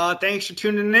 Thanks for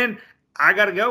tuning in. I gotta go.